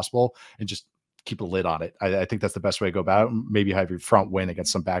long as possible and just keep a lid on it. I think that's the best way to go about it. Maybe have your front win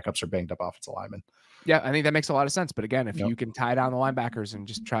against some backups or banged up offensive linemen. Yeah, I think that makes a lot of sense. But again, if you can tie down the linebackers and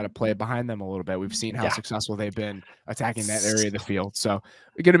just try to play behind them a little bit, we've seen how successful they've been attacking that area of the field. So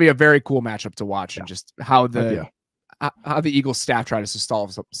it's going to be a very cool matchup to watch, and just how the Eagles staff tries to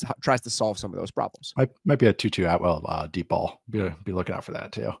solve some of those problems. Might be a Tutu Atwell deep ball. Be looking out for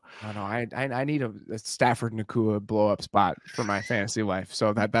that too. I know. I need a Stafford Nacua blow up spot for my fantasy life.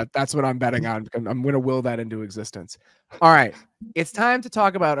 So that's what I'm betting on. I'm going to will that into existence. All right, it's time to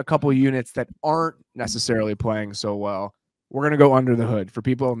talk about a couple of units that aren't necessarily playing so well. We're going to go under the hood. For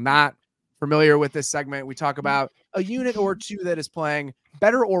people not familiar with this segment, we talk about a unit or two that is playing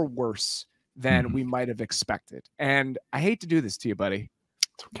better or worse than we might have expected. And I hate to do this to you, buddy.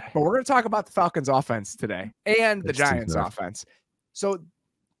 It's okay. But we're going to talk about the Falcons offense today and the Giants offense. So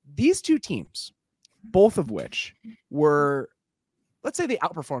these two teams, both of which were, let's say, they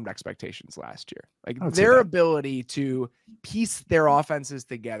outperformed expectations last year. Like their ability to piece their offenses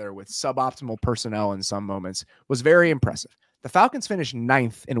together with suboptimal personnel in some moments was very impressive. The Falcons finished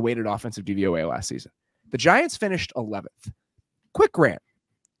 9th in weighted offensive DVOA last season. The Giants finished 11th. Quick rant.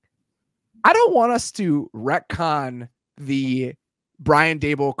 I don't want us to retcon the Brian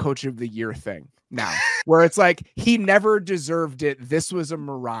Daboll Coach of the Year thing now, where it's like he never deserved it. This was a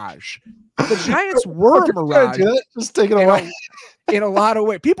mirage. The Giants were a mirage. Just take it away. In a lot of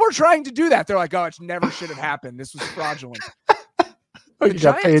ways. People are trying to do that. They're like, oh, it never should have happened. This was fraudulent. The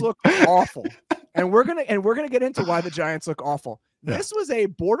Giants look awful. And we're gonna get into why the Giants look awful. Yeah. This was a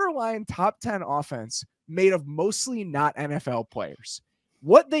borderline top 10 offense made of mostly not NFL players.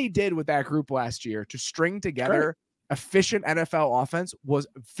 What they did with that group last year to string together efficient NFL offense was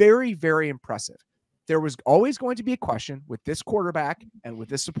very, very impressive. There was always going to be a question with this quarterback and with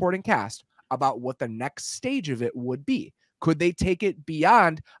this supporting cast about what the next stage of it would be. Could they take it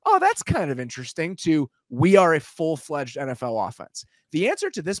beyond, oh, that's kind of interesting, to we are a full-fledged NFL offense? The answer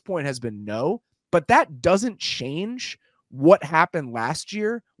to this point has been no, but that doesn't change what happened last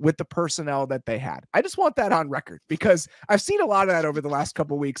year with the personnel that they had. I just want that on record because I've seen a lot of that over the last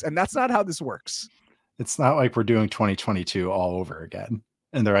couple of weeks, and that's not how this works. It's not like we're doing 2022 all over again.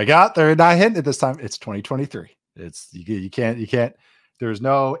 And they're not hitting it this time. It's 2023. You can't. There's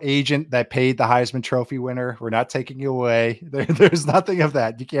no agent that paid the Heisman Trophy winner. We're not taking you away. There's nothing of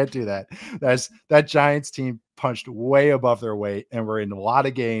that. You can't do that. That Giants team punched way above their weight and were in a lot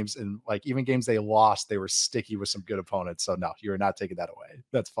of games, and like even games they lost, they were sticky with some good opponents. So no, you're not taking that away.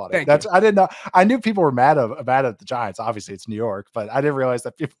 That's funny. I didn't know. I knew people were mad at the Giants. Obviously, it's New York, but I didn't realize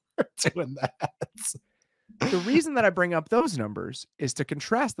that people were doing that. The reason that I bring up those numbers is to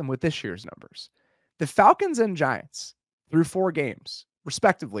contrast them with this year's numbers. The Falcons and Giants through 4 games,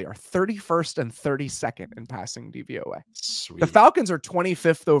 respectively, are 31st and 32nd in passing DVOA. Sweet. The Falcons are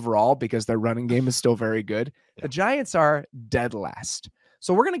 25th overall because their running game is still very good. The Giants are dead last.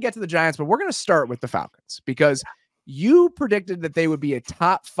 So we're going to get to the Giants, but we're going to start with the Falcons because you predicted that they would be a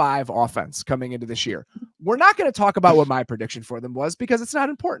top 5 offense coming into this year. We're not going to talk about what my prediction for them was because it's not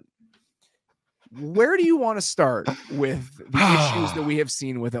important. Where do you want to start with the issues that we have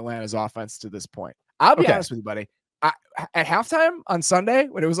seen with Atlanta's offense to this point? I'll be honest with you, buddy. At halftime on Sunday,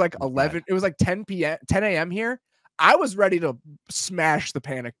 when it was like 11, it was like 10 a.m. here, I was ready to smash the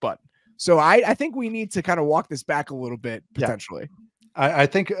panic button. So I think we need to kind of walk this back a little bit, potentially. I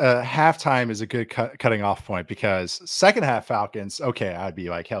think halftime is a good cutting off point because second half Falcons, okay, I'd be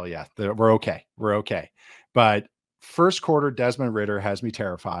like, hell yeah, we're okay. We're okay. But first quarter, Desmond Ridder has me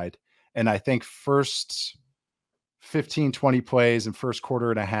terrified. And I think first 15, 20 plays and first quarter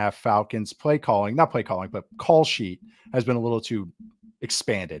and a half Falcons not play calling, but call sheet has been a little too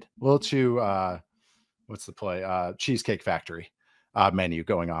expanded, a little too, what's the play? Cheesecake Factory menu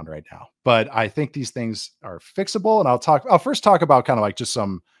going on right now. But I think these things are fixable. And I'll first talk about kind of like just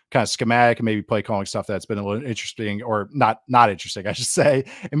some kind of schematic and maybe play calling stuff that's been a little interesting or not interesting, I should say.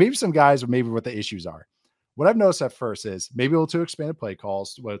 And maybe some guys, maybe what the issues are. What I've noticed at first is maybe a little too expanded play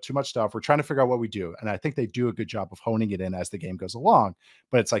calls, too much stuff. We're trying to figure out what we do. And I think they do a good job of honing it in as the game goes along.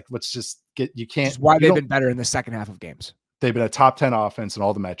 But it's like, let's just you can't. Which is why they've been better in the second half of games. They've been a top 10 offense in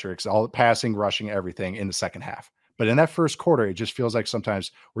all the metrics, all the passing, rushing, everything in the second half. But in that first quarter, it just feels like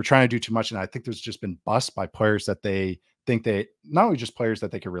sometimes we're trying to do too much. And I think there's just been busts by players that they think not only just players that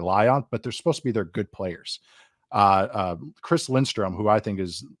they can rely on, but they're supposed to be their good players. Chris Lindstrom, who I think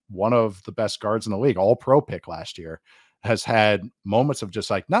is one of the best guards in the league, all pro pick last year, has had moments of just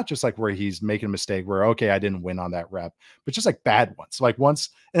like, not just like where he's making a mistake where, okay, I didn't win on that rep, but just like bad ones. Like once,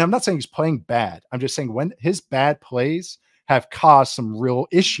 and I'm not saying he's playing bad. I'm just saying when his bad plays have caused some real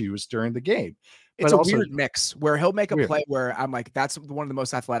issues during the game. It's a weird mix where he'll make a play where I'm like, that's one of the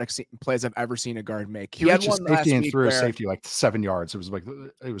most athletic plays I've ever seen a guard make. He had one safety and threw a safety like 7 yards.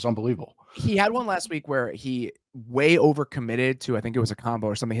 It was unbelievable. He had one last week where he way overcommitted to, I think it was a combo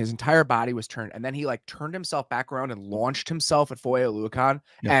or something. His entire body was turned, and then he like turned himself back around and launched himself at Foye Oluokun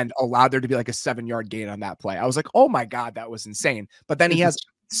and allowed there to be like a 7-yard gain on that play. I was like, oh my God, that was insane. But then he has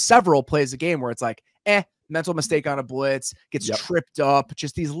several plays a game where it's like, mental mistake on a blitz, gets tripped up,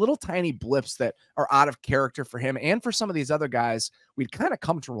 just these little tiny blips that are out of character for him and for some of these other guys we'd kind of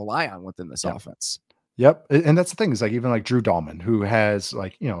come to rely on within this offense. Yep. And that's the thing is like, even like Drew Dahlman, who has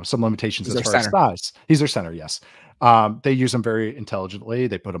like, some limitations as far as size. He's their center. Yes. They use him very intelligently.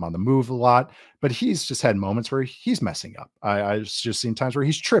 They put him on the move a lot, but he's just had moments where he's messing up. I've just seen times where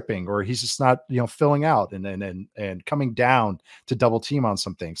he's tripping or he's just not, filling out and coming down to double team on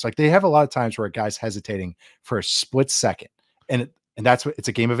some things. Like they have a lot of times where a guy's hesitating for a split second, and that's what it's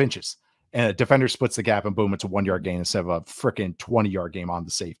a game of inches. And a defender splits the gap and boom, it's a 1-yard gain instead of a freaking 20-yard game on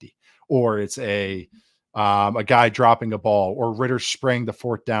the safety. Or it's a guy dropping a ball or Ritter spraying the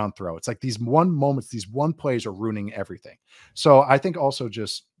 4th down throw. It's like these one plays are ruining everything. So I think also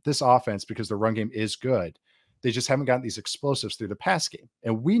just this offense, because the run game is good, they just haven't gotten these explosives through the pass game.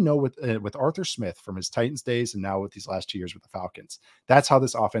 And we know with Arthur Smith from his Titans days and now with these last 2 years with the Falcons, that's how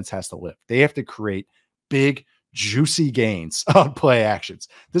this offense has to live. They have to create big, juicy gains on play actions.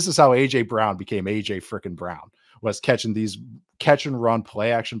 This is how AJ Brown became AJ frickin' Brown, was catching these catch and run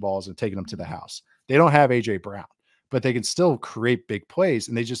play action balls and taking them to the house. They don't have AJ Brown, but they can still create big plays.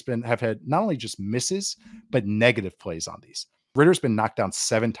 And they just have had not only just misses, but negative plays on these. Ritter's been knocked down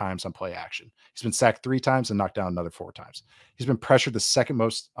 7 times on play action. He's been sacked 3 times and knocked down another 4 times. He's been pressured the second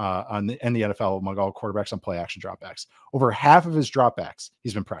most in the NFL among all quarterbacks on play action dropbacks. Over half of his dropbacks,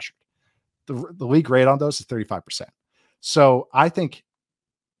 he's been pressured. The league rate on those is 35%. So I think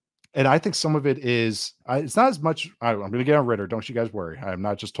some of it is, it's not as much, I'm going to get on Ritter. Don't you guys worry. I'm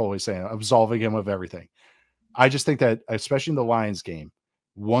not just totally saying absolving him of everything. I just think that, especially in the Lions game,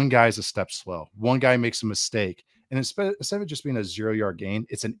 one guy's a step slow. One guy makes a mistake. And instead of just being a 0-yard gain,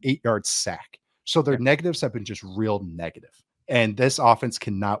 it's an 8-yard sack. So their negatives have been just real negative. And this offense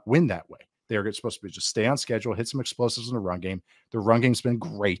cannot win that way. They're supposed to be just stay on schedule, hit some explosives in the run game. The run game's been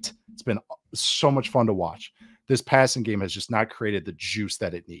great. It's been so much fun to watch. this passing game has just not created the juice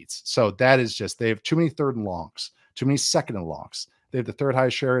that it needs. So that is just, they have too many third and longs, too many second and longs. They have the third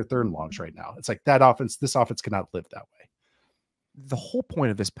highest share of third and longs right now. It's like that offense, this offense cannot live that way. The whole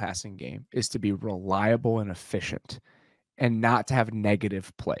point of this passing game is to be reliable and efficient and not to have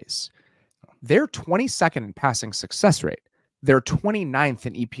negative plays. They're 22nd in passing success rate. They're 29th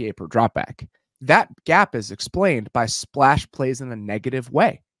in EPA per dropback. That gap is explained by splash plays in a negative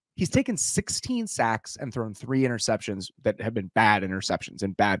way. He's taken 16 sacks and thrown 3 interceptions that have been bad interceptions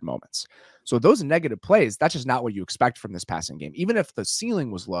in bad moments. So those negative plays, that's just not what you expect from this passing game. Even if the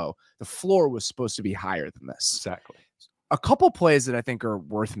ceiling was low, the floor was supposed to be higher than this. Exactly. A couple plays that I think are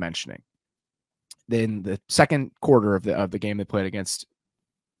worth mentioning. In the second quarter of the game they played against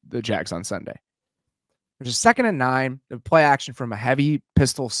the Jags on Sunday, there's a 2nd and 9, the play action from a heavy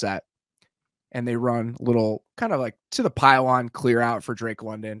pistol set. And they run a little kind of like to the pylon, clear out for Drake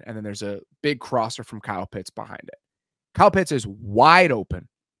London. And then there's a big crosser from Kyle Pitts behind it. Kyle Pitts is wide open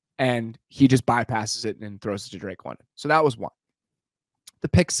and he just bypasses it and throws it to Drake London. So that was one. The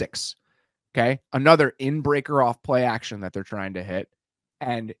pick 6. Okay. Another in-breaker off play action that they're trying to hit.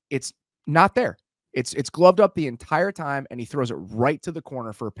 And it's not there. It's gloved up the entire time and he throws it right to the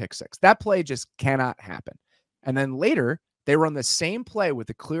corner for a pick 6. That play just cannot happen. And then later, they run the same play with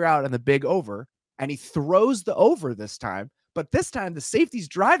the clear out and the big over, and he throws the over this time, but this time the safety's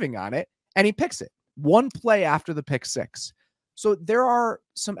driving on it, and he picks it. One play after the pick 6. So there are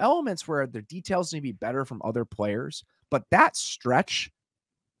some elements where the details need to be better from other players, but that stretch,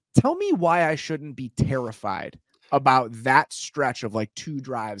 tell me why I shouldn't be terrified about that stretch of like 2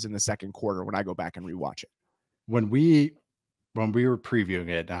 drives in the second quarter when I go back and rewatch it. When we were previewing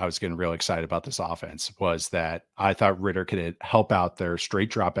it, and I was getting real excited about this offense, was that I thought Ritter could help out their straight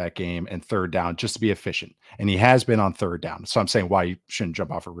drop back game and third down just to be efficient. And he has been on third down. So I'm saying why you shouldn't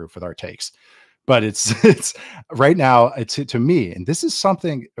jump off a roof with our takes. But it's right now, it's to me, and this is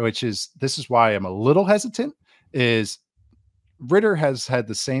something this is why I'm a little hesitant, is Ritter has had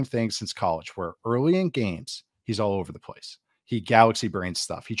the same thing since college, where early in games, he's all over the place. He galaxy brain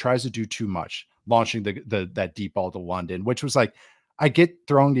stuff. He tries to do too much, launching that deep ball to London, which was like, I get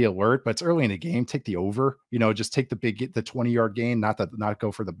throwing the alert, but it's early in the game. Take the over, just take the 20-yard gain, not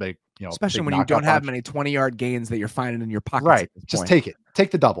go for the big, especially when you don't have many 20-yard gains that you're finding in your pockets. Right. Just take it.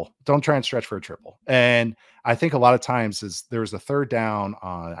 Take the double. Don't try and stretch for a triple. And I think a lot of times there was a third down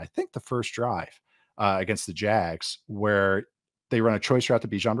on, I think, the first drive against the Jags where they run a choice route to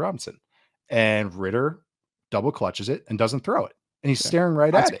Bijan Robinson, and Ritter double clutches it and doesn't throw it. And he's staring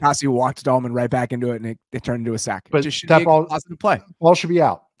right at it. Cassie walked Dahlman right back into it, and it turned into a sack. But just that ball, positive play. Ball should be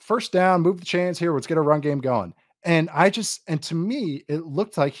out. First down, move the chains here. Let's get a run game going. And to me, it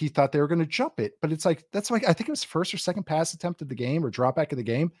looked like he thought they were going to jump it. But it's like, that's like, I think it was first or second pass attempt of the game or drop back of the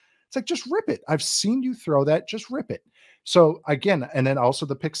game. It's like, just rip it. I've seen you throw that. Just rip it. So again, and then also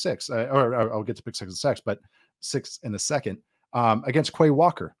the pick 6, or I'll get to pick 6 and 6, but 6 in a second. Against Quay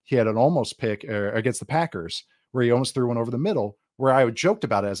Walker, he had an almost pick against the Packers where he almost threw one over the middle, where I joked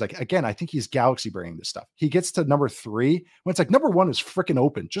about it. I was like, again, I think he's galaxy braining this stuff. He gets to number 3 when it's like number 1 is freaking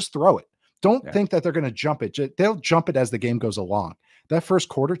open. Just throw it. Don't think that they're going to jump it. They'll jump it as the game goes along. That first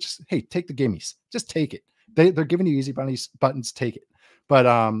quarter, just, hey, take the gimmies. Just take it. They're giving you easy buttons. Take it. But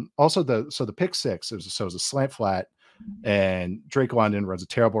also the pick 6, it was a slant flat, and Drake London runs a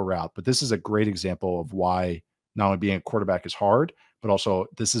terrible route. But this is a great example of why not only being a quarterback is hard, but also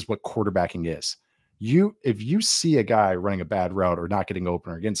this is what quarterbacking is. If you see a guy running a bad route or not getting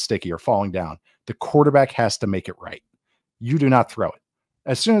open or getting sticky or falling down, the quarterback has to make it right. You do not throw it.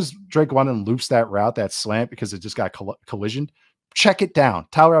 As soon as Drake London loops that route, that slant, because it just got collisioned, check it down.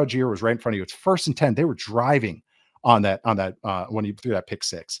 Tyler Algier was right in front of you. It's 1st and 10. They were driving on that when he threw that pick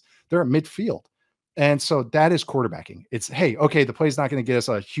 6. They're at midfield. And so that is quarterbacking. It's, hey, okay, the play's not going to get us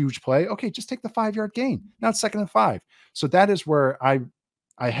a huge play. Okay, just take the 5-yard gain. Now it's 2nd and 5. So that is where I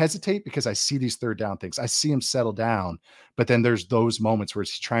hesitate, because I see these third down things. I see him settle down, but then there's those moments where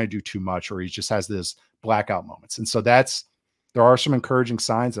he's trying to do too much, or he just has this blackout moments. And so there are some encouraging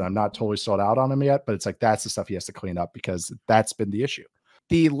signs, and I'm not totally sold out on him yet, but it's like, that's the stuff he has to clean up, because that's been the issue.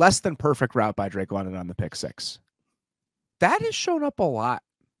 The less than perfect route by Drake London on the pick 6, that has shown up a lot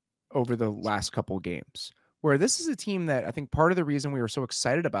over the last couple games, where this is a team that I think part of the reason we were so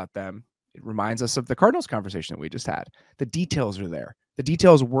excited about them, it reminds us of the Cardinals conversation that we just had. The details are there. The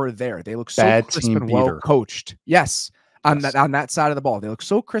details were there. They look so crisp and well coached. Yes, on that side of the ball. They look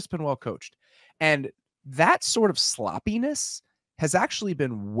so crisp and well coached. And that sort of sloppiness has actually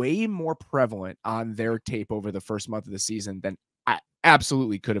been way more prevalent on their tape over the first month of the season than I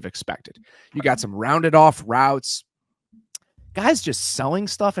absolutely could have expected. You got some rounded off routes, guys just selling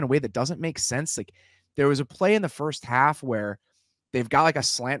stuff in a way that doesn't make sense. Like, There was a play in the first half where they've got like a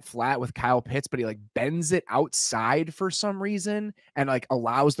slant flat with Kyle Pitts, but he like bends it outside for some reason and like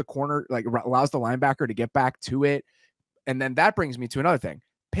allows the corner, like allows the linebacker to get back to it. And then that brings me to another thing.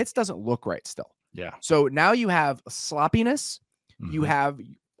 Pitts doesn't look right still. Yeah. So now you have sloppiness. Mm-hmm. You have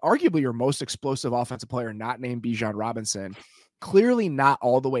arguably your most explosive offensive player not named Bijan Robinson, clearly not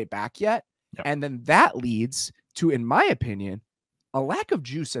all the way back yet. Yep. And then that leads to, in my opinion, a lack of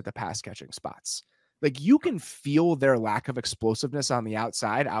juice at the pass catching spots. Like you can feel their lack of explosiveness on the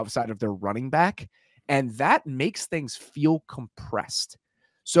outside of their running back, and that makes things feel compressed.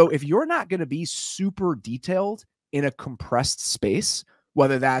 So if you're not going to be super detailed in a compressed space,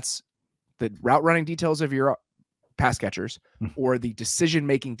 whether that's the route running details of your pass catchers or the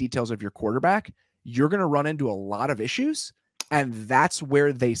decision-making details of your quarterback, you're going to run into a lot of issues, and that's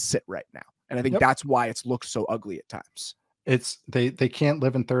where they sit right now. And I think that's why it's looked so ugly at times. It's they can't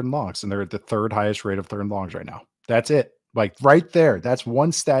live in 3rd and longs, and they're at the 3rd highest rate of 3rd and longs right now. That's it. Like right there. That's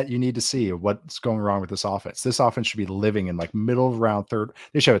one stat you need to see of what's going wrong with this offense. This offense should be living in like middle of round 3rd.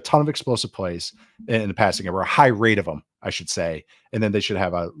 They should have a ton of explosive plays in the passing game, or a high rate of them, I should say. And then they should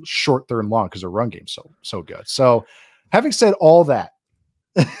have a short 3rd and long because their run game's so good. So having said all that,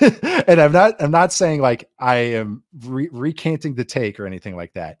 and I'm not saying like I am recanting the take or anything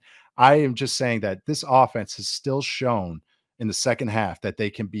like that. I am just saying that this offense has still shown in the second half that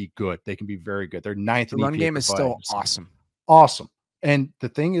they can be good. They can be very good. They're 9th. The run game is still awesome. Awesome. And the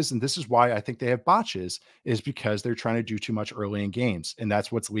thing is, and this is why I think they have botches, is because they're trying to do too much early in games. And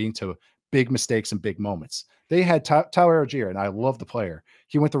that's what's leading to big mistakes and big moments. They had Tyler Algier, and I love the player.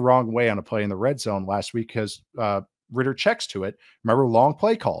 He went the wrong way on a play in the red zone last week because Ritter checks to it. Remember, long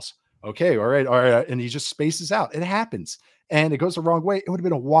play calls. Okay, all right. And he just spaces out. It happens. And it goes the wrong way. It would have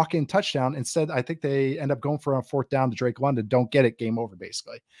been a walk-in touchdown. Instead, I think they end up going for a 4th down to Drake London. Don't get it. Game over,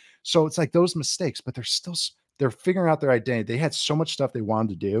 basically. So it's like those mistakes, but they're figuring out their identity. They had so much stuff they wanted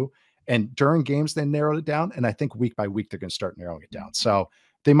to do. And during games, they narrowed it down. And I think week by week, they're going to start narrowing it down. So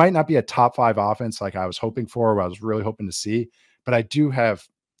they might not be a top 5 offense like I was hoping for, or I was really hoping to see, but I do have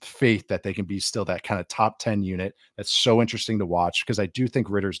faith that they can be still that kind of top 10 unit. That's so interesting to watch, because I do think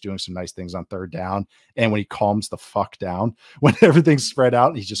Ritter's doing some nice things on 3rd down. And when he calms the fuck down, when everything's spread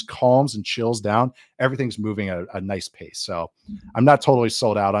out, he just calms and chills down, everything's moving at a nice pace. So I'm not totally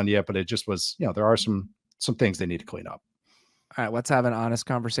sold out on yet, but it just was, there are some things they need to clean up. All right, let's have an honest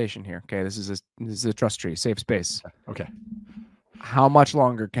conversation here. Okay, this is a trust tree, safe space. Okay. How much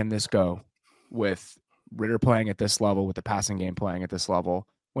longer can this go with Ritter playing at this level, with the passing game playing at this level,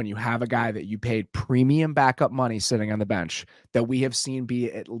 when you have a guy that you paid premium backup money sitting on the bench that we have seen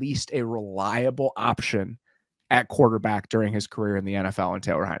be at least a reliable option at quarterback during his career in the NFL, and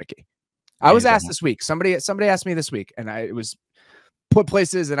Taylor Heineke? I was asked this week. Somebody asked me this week, and it was put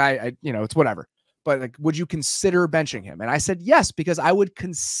places, and I it's whatever. But like, would you consider benching him? And I said yes, because I would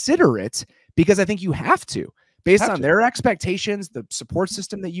consider it, because I think you have to, based on their expectations, the support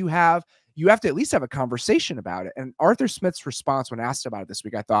system that you have to at least have a conversation about it. And Arthur Smith's response when asked about it this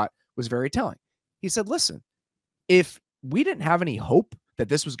week, I thought was very telling. He said, listen, if we didn't have any hope that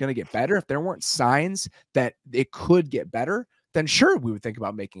this was going to get better, if there weren't signs that it could get better, then sure, we would think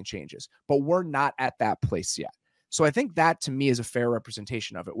about making changes, but we're not at that place yet. So I think that to me is a fair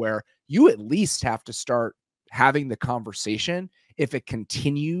representation of it, where you at least have to start having the conversation if it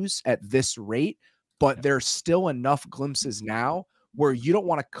continues at this rate, but there's still enough glimpses now where you don't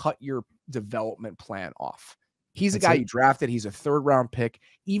want to cut your development plan off. He's a guy you drafted. He's a 3rd round pick.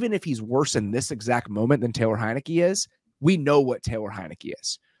 Even if he's worse in this exact moment than Taylor Heineke is, we know what Taylor Heineke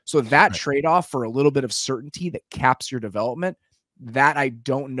is. So that trade-off for a little bit of certainty that caps your development, that I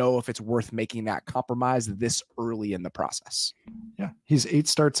don't know if it's worth making that compromise this early in the process. Yeah. He's 8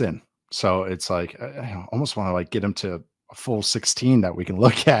 starts in. So it's like, I almost want to like get him to a full 16 that we can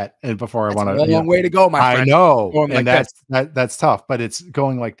look at. And before I want to, long way to go, my friend. I know. And that's tough, but it's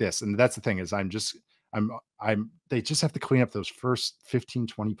going like this. And that's the thing is they just have to clean up those first 15,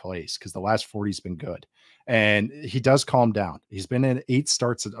 20 plays, because the last 40 has been good. And he does calm down. He's been in 8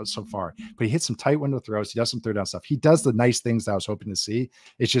 starts so far, but he hits some tight window throws. He does some 3rd down stuff. He does the nice things that I was hoping to see.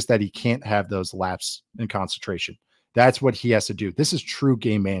 It's just that he can't have those laps in concentration. That's what he has to do. This is true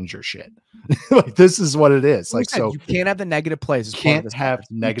game manager shit. Like, this is what it is. Like, so you can't have the negative plays. You can't have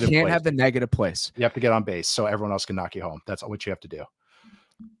negative plays. You can't have the negative plays. You have to get on base so everyone else can knock you home. That's what you have to do.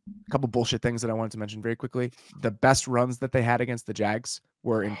 A couple bullshit things that I wanted to mention very quickly. The best runs that they had against the Jags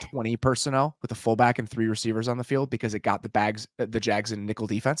were in 20 personnel with a fullback and 3 receivers on the field, because it got the Jags in nickel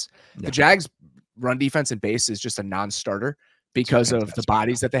defense. Yeah. The Jags run defense and base is just a non-starter because of the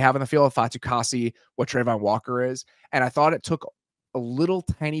bodies that they have on the field. Fatukasi, what Trayvon Walker is. And I thought it took a little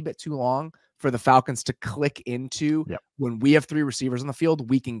tiny bit too long for the Falcons to click into. Yep. When we have 3 receivers on the field,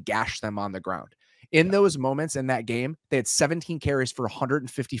 we can gash them on the ground. In those moments in that game, they had 17 carries for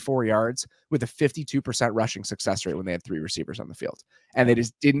 154 yards with a 52% rushing success rate when they had 3 receivers on the field. And they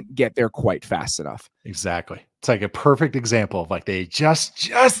just didn't get there quite fast enough. Exactly. It's like a perfect example of like they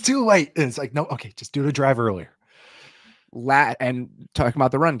just too late. And it's like, no, okay, just do the drive earlier. And talking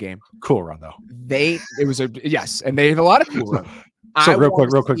about the run game. Cool run though. Yes, and they have a lot of cool run. So real quick,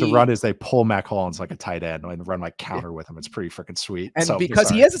 the run is they pull Mac Hollins like a tight end and run like counter with him. It's pretty freaking sweet. And so, because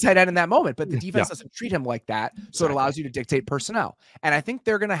he is a tight end in that moment, but the defense doesn't treat him like that. So it allows you to dictate personnel. And I think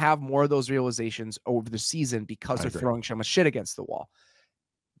they're going to have more of those realizations over the season because they're throwing so much shit against the wall.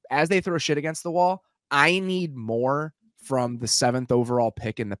 As they throw shit against the wall, I need more from the 7th overall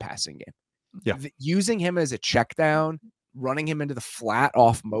pick in the passing game. Yeah. Using him as a check down, running him into the flat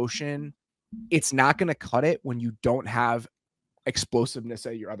off motion, it's not going to cut it when you don't have explosiveness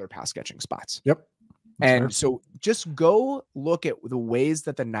at your other pass catching spots. Yep. And so just go look at the ways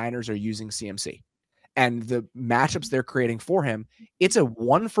that the Niners are using CMC and the matchups they're creating for him. It's a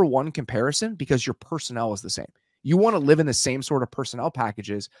 1-for-1 comparison because your personnel is the same. You want to live in the same sort of personnel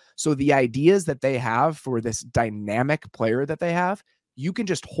packages. So the ideas that they have for this dynamic player that they have, you can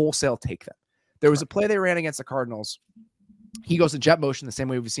just wholesale take them. There was a play they ran against the Cardinals. He goes to jet motion the same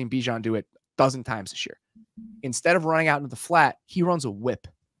way we've seen Bijan do it a dozen times this year. Instead of running out into the flat, he runs a whip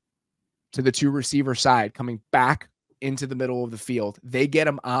to the 2 receiver side, coming back into the middle of the field. They get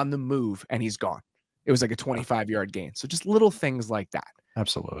him on the move, and he's gone. It was like a 25-yard gain. So just little things like that.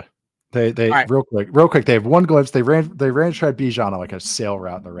 Absolutely. They right. real quick. They have one glimpse. They ran tried Bijan on like a sail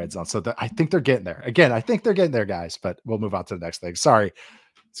route in the red zone. So I think they're getting there. Again, I think they're getting there, guys. But we'll move on to the next thing. Sorry,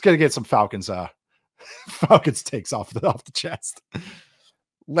 it's gonna get some Falcons takes off the chest.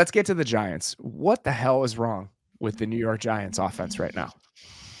 Let's get to the Giants. What the hell is wrong with the New York Giants offense right now?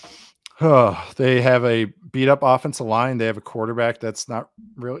 Oh, they have a beat up offensive line. They have a quarterback that's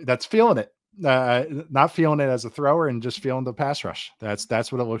feeling it. Not feeling it as a thrower and just feeling the pass rush.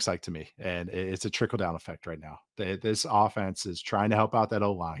 That's what it looks like to me. And it's a trickle down effect right now. This offense is trying to help out that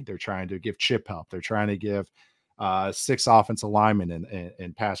O-line. They're trying to give chip help. They're trying to give 6 offensive linemen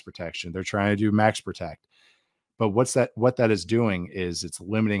in pass protection. They're trying to do max protect. But what that is doing is it's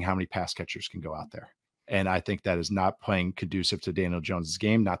limiting how many pass catchers can go out there. And I think that is not playing conducive to Daniel Jones's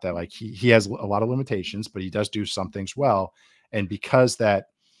game. Not that like he has a lot of limitations, but he does do some things well. And because that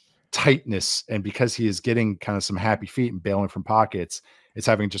tightness and because he is getting kind of some happy feet and bailing from pockets, it's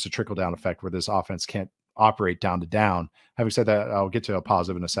having just a trickle down effect where this offense can't operate down to down. Having said that, I'll get to a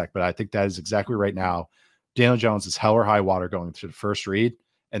positive in a sec, but I think that is exactly right now. Daniel Jones is hell or high water going to the first read.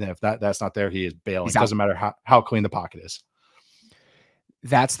 And then if that's not there, he is bailing. It doesn't matter how clean the pocket is.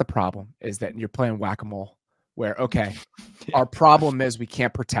 That's the problem, is that you're playing whack-a-mole where, okay, our problem is we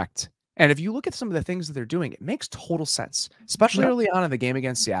can't protect. And if you look at some of the things that they're doing, it makes total sense, especially early on in the game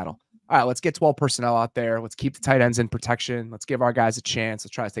against Seattle. All right, let's get 12 personnel out there. Let's keep the tight ends in protection. Let's give our guys a chance.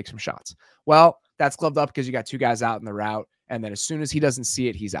 Let's try to take some shots. Well, that's gloved up because you got 2 guys out in the route. And then as soon as he doesn't see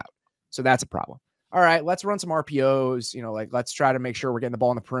it, he's out. So that's a problem. All right, let's run some RPOs. Let's try to make sure we're getting the ball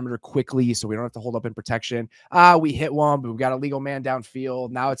on the perimeter quickly so we don't have to hold up in protection. We hit one, but we've got a legal man downfield.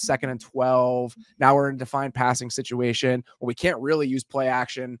 Now it's 2nd and 12. Now we're in a defined passing situation. Well, we can't really use play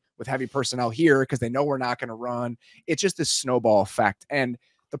action with heavy personnel here because they know we're not going to run. It's just this snowball effect. And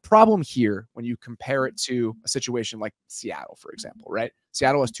the problem here, when you compare it to a situation like Seattle, for example, right?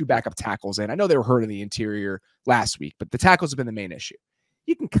 Seattle has 2 backup tackles in. I know they were hurt in the interior last week, but the tackles have been the main issue.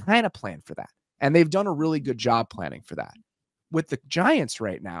 You can kind of plan for that. And they've done a really good job planning for that. With the Giants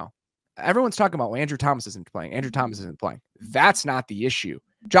right now, everyone's talking about, well, Andrew Thomas isn't playing. That's not the issue.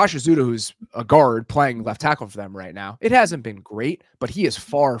 Josh Azuda, who's a guard playing left tackle for them right now, it hasn't been great, but he is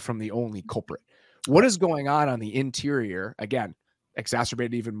far from the only culprit. What is going on the interior, again,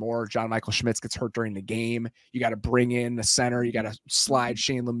 exacerbated even more. John Michael Schmitz gets hurt during the game. You got to bring in the center. You got to slide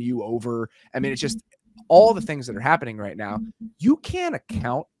Shane Lemieux over. I mean, it's just all the things that are happening right now. You can't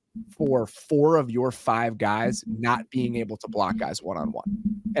account for 4 of your 5 guys not being able to block guys one-on-one.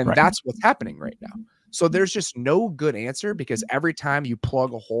 And that's what's happening right now. So there's just no good answer because every time you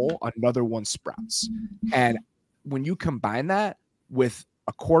plug a hole, another one sprouts. And when you combine that with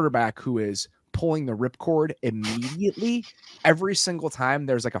a quarterback who is pulling the ripcord immediately, every single time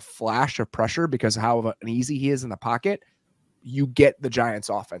there's like a flash of pressure because of how uneasy he is in the pocket, you get the Giants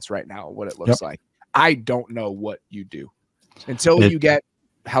offense right now, what it looks like. I don't know what you do until you get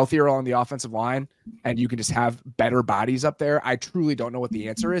healthier on the offensive line and you can just have better bodies up there. I truly don't know what the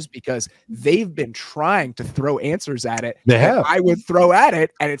answer is because they've been trying to throw answers at it. They have. I would throw at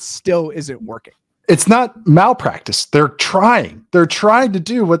it and it still isn't working. It's not malpractice. They're trying to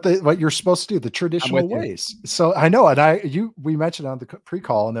do what you're supposed to do, the traditional ways. So I know, and we mentioned on the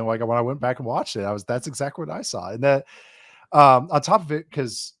pre-call, and then like when I went back and watched it, that's exactly what I saw. And that on top of it,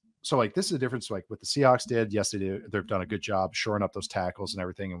 because so like this is a difference like what the Seahawks did. Yes, they've done a good job shoring up those tackles and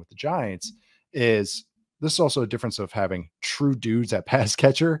everything. And with the Giants, is this is also a difference of having true dudes at pass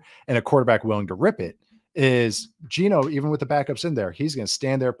catcher and a quarterback willing to rip it. Is Gino, even with the backups in there, he's going to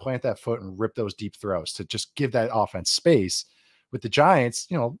stand there, plant that foot, and rip those deep throws to just give that offense space. With the Giants,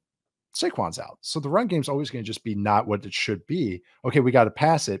 Saquon's out. So the run game's always going to just be not what it should be. Okay, we got to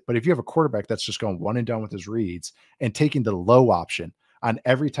pass it. But if you have a quarterback that's just going one and done with his reads and taking the low option on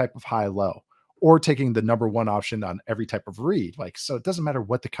every type of high-low, or taking the number one option on every type of read, so it doesn't matter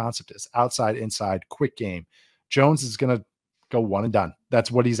what the concept is, outside, inside, quick game, Jones is going to go one and done.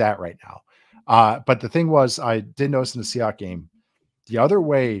 That's what he's at right now. But the thing was, I did notice in the Seahawks game, the other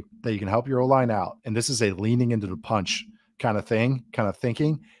way that you can help your O-line out, and this is a leaning into the punch kind of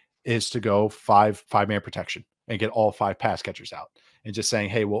thinking, is to go five-man protection and get all 5 pass catchers out and just saying,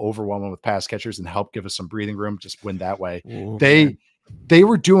 hey, we'll overwhelm them with pass catchers and help give us some breathing room, just win that way. Ooh, they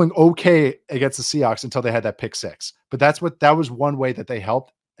were doing okay against the Seahawks until they had that pick 6. But that was one way that they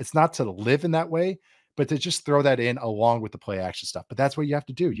helped. It's not to live in that way, but to just throw that in along with the play action stuff. But that's what you have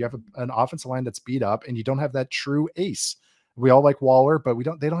to do. You have an offensive line that's beat up, and you don't have that true ace. We all like Waller, but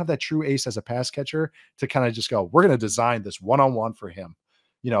they don't have that true ace as a pass catcher to kind of just go, we're going to design this one-on-one for him.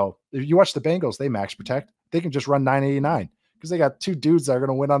 If you watch the Bengals, they max protect. They can just run 989 because they got 2 dudes that are going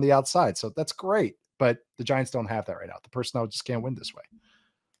to win on the outside. So that's great. But the Giants don't have that right now. The personnel just can't win this way.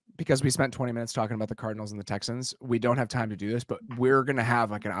 Because we spent 20 minutes talking about the Cardinals and the Texans, we don't have time to do this, but we're going to have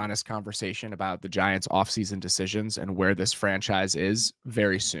like an honest conversation about the Giants' offseason decisions and where this franchise is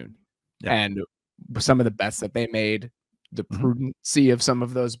very soon. Yeah. And some of the bets that they made, the prudency of some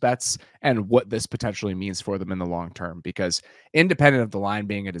of those bets, and what this potentially means for them in the long term. Because independent of the line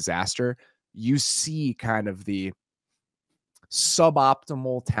being a disaster, you see kind of the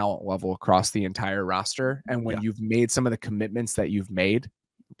suboptimal talent level across the entire roster. And when you've made some of the commitments that you've made,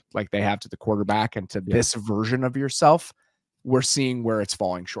 like they have to the quarterback and to this version of yourself, we're seeing where it's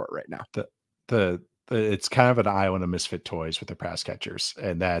falling short right now. It's kind of an island of misfit toys with the pass catchers,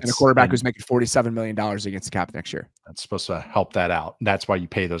 and a quarterback who's making $47 million against the cap next year. That's supposed to help that out. And that's why you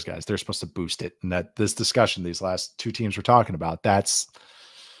pay those guys. They're supposed to boost it. And that this discussion, these last 2 teams we're talking about, this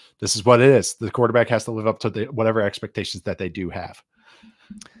is what it is. The quarterback has to live up to whatever expectations that they do have.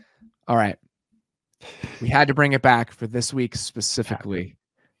 All right. We had to bring it back for this week specifically.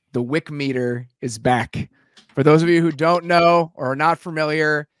 The Wick meter is back. For those of you who don't know or are not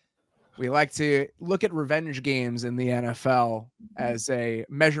familiar, we like to look at revenge games in the NFL as a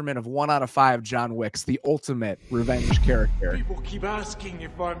measurement of 1 out of 5 John Wicks, the ultimate revenge character. People keep asking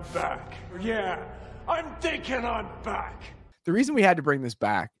if I'm back. Yeah, I'm thinking I'm back. The reason we had to bring this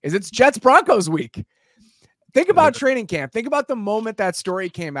back is it's Jets-Broncos week. Think about training camp. Think about the moment that story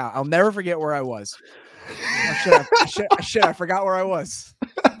came out. I'll never forget where I was. I forgot where I was.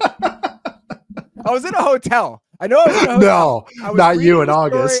 I was in a hotel. I know I was in a hotel. No, not you in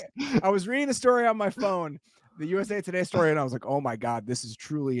August. I was reading the story on my phone, the USA Today story, and I was like, oh my God, this is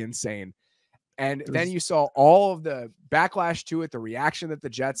truly insane. And then you saw all of the backlash to it, the reaction that the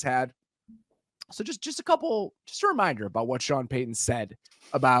Jets had. So just a reminder about what Sean Payton said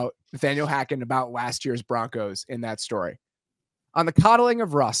about Nathaniel Hackett, about last year's Broncos in that story. On the coddling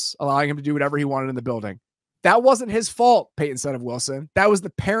of Russ, allowing him to do whatever he wanted in the building. That wasn't his fault, Payton said of Wilson. That was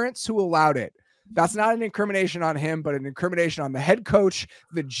the parents who allowed it. That's not an incrimination on him, but an incrimination on the head coach,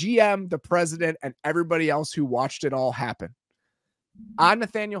 the GM, the president, and everybody else who watched it all happen. On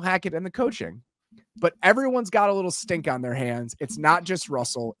Nathaniel Hackett and the coaching. But everyone's got a little stink on their hands. It's not just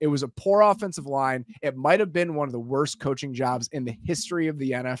Russell. It was a poor offensive line. It might have been one of the worst coaching jobs in the history of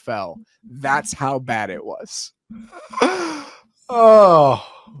the NFL. That's how bad it was. Oh,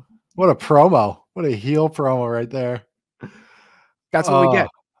 what a promo. What a heel promo right there. That's what we get.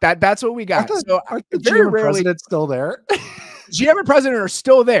 That's what we got. So the GM and president still there? GM and president are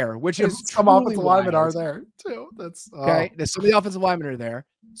still there, which is some offensive linemen are there too. That's okay. Some of the offensive linemen are there.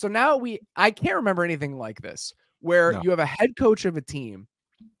 So now I can't remember anything like this, where you have a head coach of a team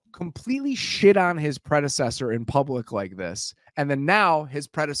completely shit on his predecessor in public like this, and then now his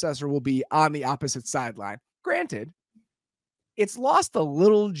predecessor will be on the opposite sideline. Granted, it's lost a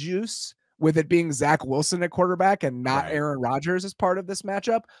little juice with it being Zach Wilson at quarterback and not Aaron Rodgers as part of this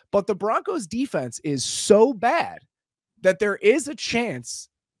matchup. But the Broncos defense is so bad that there is a chance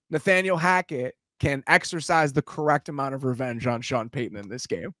Nathaniel Hackett can exercise the correct amount of revenge on Sean Payton in this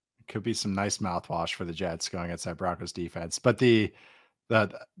game. Could be some nice mouthwash for the Jets going against that Broncos defense. But the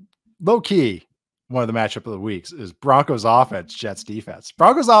low key, one of the matchup of the weeks is Broncos offense, Jets defense.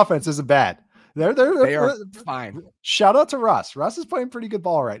 Broncos offense isn't bad. They are fine. Shout out to Russ. Russ is playing pretty good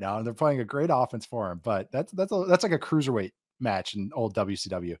ball right now, and they're playing a great offense for him. But that's like a cruiserweight match in old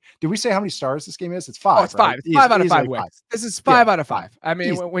WCW. Did we say how many stars this game is? It's 5. Oh, it's 5. It's 5 out of 5 wins. This is 5 out of 5. I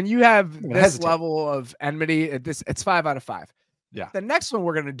mean, when you have this level of enmity, it's 5 out of 5. Yeah. The next one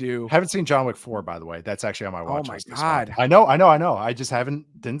we're gonna do. Haven't seen John Wick 4, by the way. That's actually on my watch list. Oh my God. I know. I just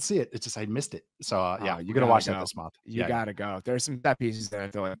didn't see it. It's just I missed it. So yeah, you're gonna watch that this month. You gotta go. There's some set pieces that I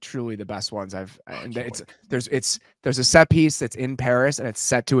feel like truly the best ones there's a set piece that's in Paris and it's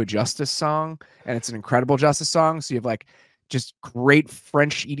set to a Justice song, and it's an incredible Justice song. So you have like just great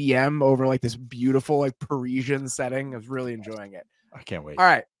French EDM over like this beautiful like Parisian setting. I was really enjoying it. I can't wait. All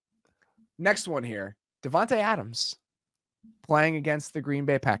right. Next one here. Davante Adams playing against the Green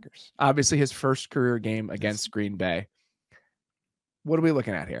Bay Packers. Obviously his first career game against Green Bay. What are we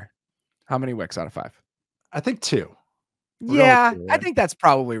looking at here? How many wicks out of 5? I think 2. Yeah, I think that's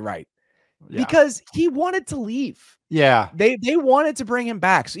probably right. Yeah. Because he wanted to leave. Yeah. They wanted to bring him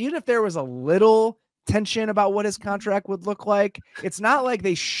back. So even if there was a little tension about what his contract would look like, it's not like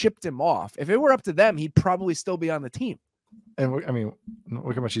they shipped him off. If it were up to them, he'd probably still be on the team. And I mean,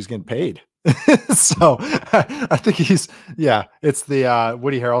 look how much he's getting paid. So I think it's the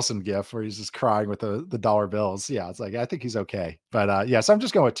Woody Harrelson gif where he's just crying with the dollar bills. Yeah, it's like I think he's okay. But so I'm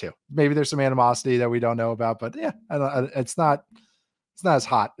just going with 2. Maybe there's some animosity that we don't know about, but yeah, it's not as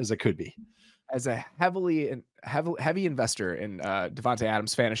hot as it could be. As a heavy investor in Davante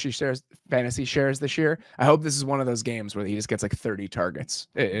Adams fantasy shares this year, I hope this is one of those games where he just gets like 30 targets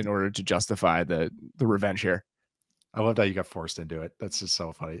in order to justify the revenge here. I love that you got forced into it. That's just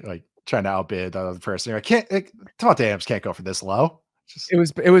so funny. Like trying to outbid the other person. Davante Adams can't go for this low. It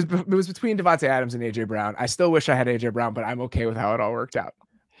was between Davante Adams and AJ Brown. I still wish I had AJ Brown, but I'm okay with how it all worked out.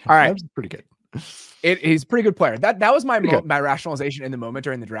 All right, pretty good. He's a pretty good player. That was my rationalization in the moment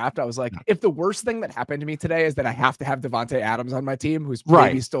during the draft. I was like, if the worst thing that happened to me today is that I have to have Davante Adams on my team, who's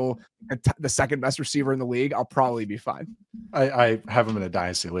maybe still the second best receiver in the league, I'll probably be fine. I have him in a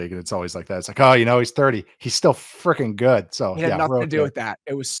dynasty league, and it's always like that. It's like, oh, he's 30. He's still freaking good. So it had nothing to do with that.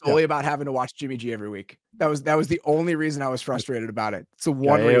 It was solely about having to watch Jimmy G every week. That was the only reason I was frustrated about it. It's the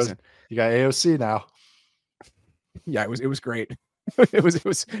one reason. You got AOC now. Yeah, it was great. It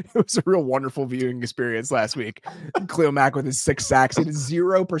was a real wonderful viewing experience last week. Khalil Mack with his 6 sacks. He had a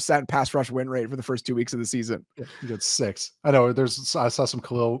 0% pass rush win rate for the first 2 weeks of the season. He got 6. I know I saw some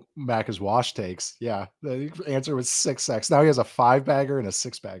Khalil Mack as wash takes. Yeah. The answer was 6 sacks. Now he has a 5-bagger and a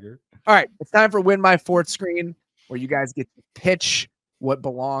 6-bagger. All right. It's time for Win My Fourth Screen, where you guys get to pitch what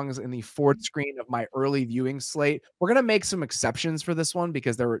belongs in the fourth screen of my early viewing slate. We're going to make some exceptions for this one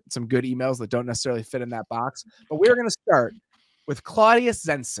because there were some good emails that don't necessarily fit in that box. But we're going to start with Claudius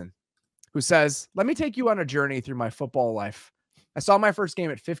Zenson, who says, let me take you on a journey through my football life. I saw my first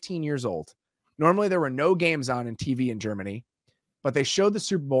game at 15 years old. Normally, there were no games on in TV in Germany, but they showed the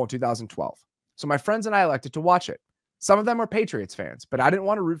Super Bowl in 2012. So my friends and I elected to watch it. Some of them were Patriots fans, but I didn't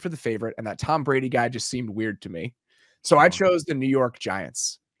want to root for the favorite, and that Tom Brady guy just seemed weird to me. So I chose the New York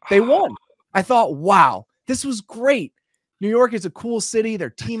Giants. They won. I thought, wow, this was great. New York is a cool city.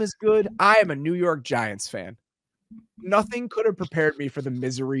 Their team is good. I am a New York Giants fan. Nothing could have prepared me for the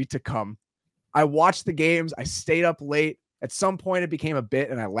misery to come. I watched the games. I stayed up late. At some point, it became a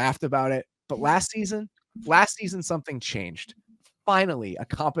bit, and I laughed about it. But last season, something changed. Finally, a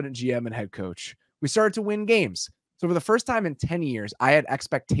competent GM and head coach. We started to win games. So for the first time in 10 years, I had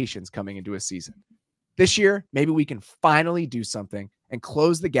expectations coming into a season. This year, maybe we can finally do something and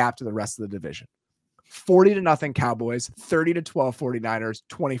close the gap to the rest of the division. 40-0 Cowboys, 30-12 49ers,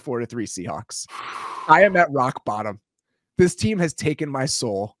 24-3 Seahawks. I am at rock bottom. This team has taken my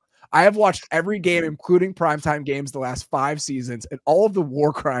soul. I have watched every game, including primetime games, the last 5 seasons, and all of the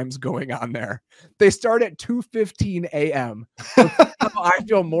war crimes going on there. They start at 2:15 a.m. I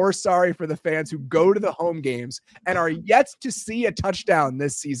feel more sorry for the fans who go to the home games and are yet to see a touchdown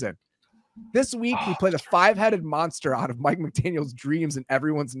this season. This week, we play the 5-headed monster out of Mike McDaniel's dreams and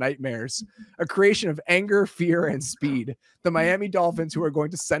everyone's nightmares, a creation of anger, fear, and speed, the Miami Dolphins, who are going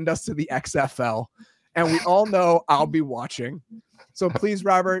to send us to the XFL. And we all know I'll be watching. So please,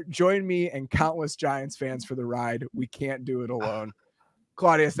 Robert, join me and countless Giants fans for the ride. We can't do it alone.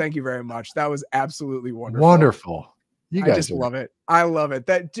 Claudius, thank you very much. That was absolutely wonderful. Wonderful. I just love it. I love it.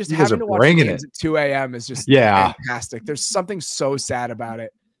 That just having to watch games at 2 a.m. is just fantastic. There's something so sad about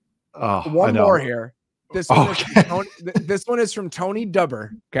it. One more here. This one is from Tony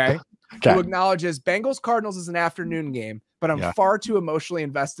Dubber, who acknowledges Bengals Cardinals is an afternoon game, but I'm far too emotionally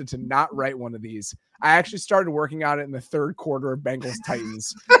invested to not write one of these. I actually started working on it in the third quarter of Bengals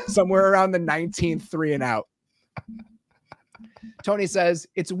Titans, somewhere around the 19th 3 and out. Tony says,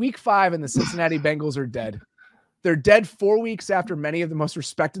 it's week 5 and the Cincinnati Bengals are dead. They're dead 4 weeks after many of the most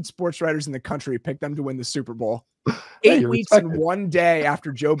respected sports writers in the country picked them to win the Super Bowl. 8 weeks and 1 day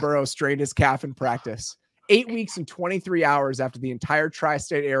after Joe Burrow strained his calf in practice. 8 weeks and 23 hours after the entire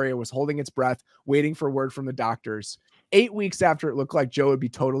tri-state area was holding its breath, waiting for word from the doctors. 8 weeks after it looked like Joe would be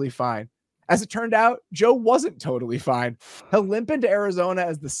totally fine. As it turned out, Joe wasn't totally fine. He'll limp into Arizona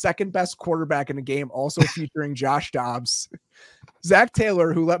as the second best quarterback in a game, also featuring Josh Dobbs. Zach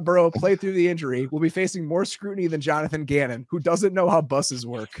Taylor, who let Burrow play through the injury, will be facing more scrutiny than Jonathan Gannon, who doesn't know how buses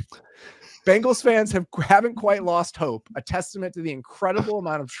work. Bengals fans haven't quite lost hope, a testament to the incredible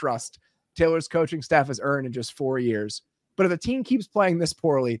amount of trust Taylor's coaching staff has earned in just 4 years. But if the team keeps playing this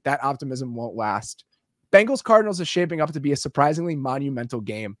poorly, that optimism won't last. Bengals Cardinals is shaping up to be a surprisingly monumental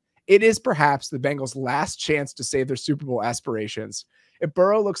game. It is perhaps the Bengals' last chance to save their Super Bowl aspirations. If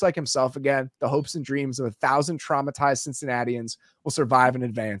Burrow looks like himself again, the hopes and dreams of 1,000 traumatized Cincinnatians will survive and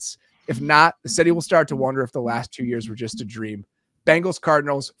advance. If not, the city will start to wonder if the last 2 years were just a dream. Bengals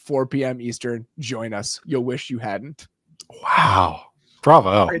Cardinals, 4 p.m. Eastern. Join us. You'll wish you hadn't. Wow.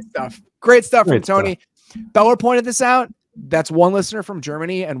 Bravo. Great stuff. Great stuff from Tony. Beller pointed this out. That's one listener from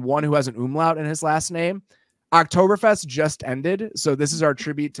Germany and one who has an umlaut in his last name. Oktoberfest just ended, so this is our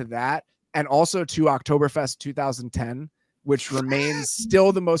tribute to that, and also to Oktoberfest 2010, which remains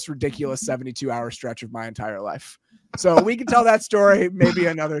still the most ridiculous 72-hour stretch of my entire life. So we can tell that story maybe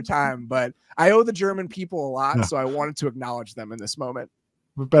another time, but I owe the German people a lot, so I wanted to acknowledge them in this moment.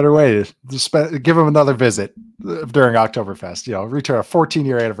 A better way to give them another visit during Oktoberfest. You know, return a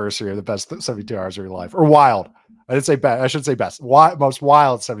 14-year anniversary of the best 72 hours of your life, or wild. I didn't say best. I should say best. Most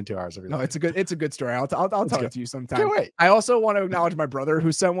wild 72 hours of your life. No, it's a good story. I'll tell it to you sometime. Can't wait. I also want to acknowledge my brother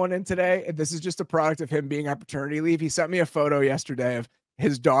who sent one in today. This is just a product of him being on paternity leave. He sent me a photo yesterday of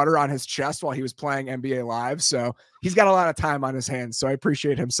his daughter on his chest while he was playing NBA Live. So he's got a lot of time on his hands. So I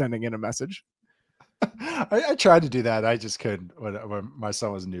appreciate him sending in a message. I tried to do that. I just couldn't when my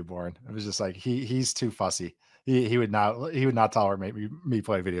son was a newborn. It was just like he's too fussy. He would not tolerate me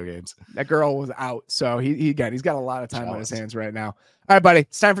play video games. That girl was out, so he's got a lot of time on his hands right now. All right, buddy,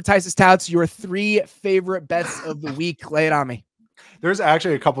 it's time for Tice's Touts. Your 3 favorite bets of the week. Lay it on me. There's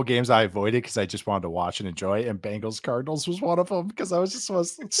actually a couple games I avoided because I just wanted to watch and enjoy, and Bengals Cardinals was one of them because I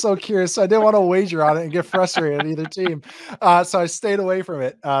was so curious. So I didn't want to wager on it and get frustrated at either team. So I stayed away from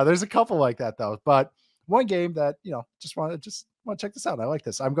it. There's a couple like that though, but one game that just want to check this out. I like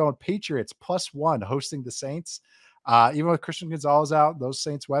this. I'm going Patriots +1 hosting the Saints. Even with Christian Gonzalez out, those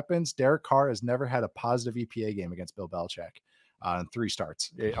Saints weapons, Derek Carr has never had a positive EPA game against Bill Belichick. In 3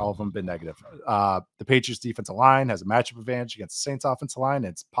 starts, all of them have been negative. The Patriots defensive line has a matchup advantage against the Saints offensive line.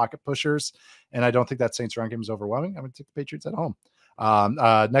 It's pocket pushers, and I don't think that Saints run game is overwhelming. I'm going to take the Patriots at home.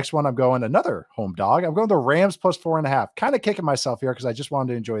 Next one, I'm going another home dog. I'm going the Rams +4.5. Kind of kicking myself here because I just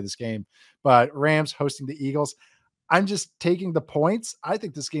wanted to enjoy this game, but Rams hosting the Eagles. I'm just taking the points. I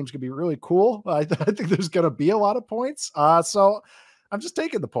think this game's going to be really cool. I think there's going to be a lot of points. So I'm just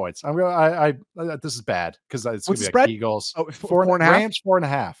taking the points. This is bad because it's going to be spread? Like Eagles. 4.5? Rams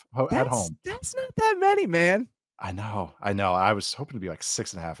 4.5 at home. That's not that many, man. I know. I was hoping to be like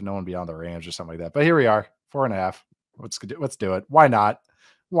 6.5 and no one be on the Rams or something like that. But here we are, 4.5. Let's do it. Why not?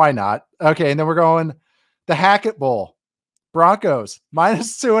 Okay, and then we're going the Hackett Bowl. Broncos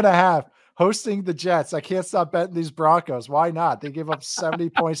 -2.5. Hosting the Jets. I can't stop betting these Broncos. Why not? They give up 70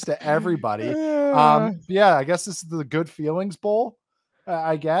 points to everybody. Yeah, I guess this is the good feelings bowl.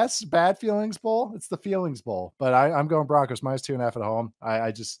 I guess bad feelings bowl. It's the feelings bowl, but I'm going Broncos -2.5 at home.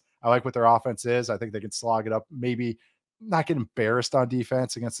 I like what their offense is. I think they can slog it up. Maybe not get embarrassed on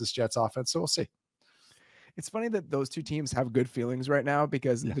defense against this Jets offense. So we'll see. It's funny that those two teams have good feelings right now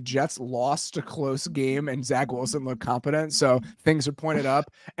because the Jets lost a close game and Zach Wilson looked competent. So things are pointed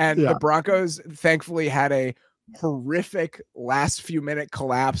up. And the Broncos thankfully had a horrific last few minute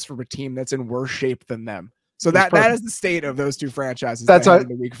collapse from a team that's in worse shape than them. So that is the state of those two franchises. That's in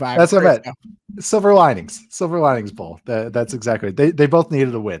the week 5. That's what I meant. Silver linings bowl. That's exactly. They both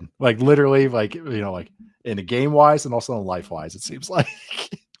needed a win. Like literally, like in a game wise and also in life wise. It seems like.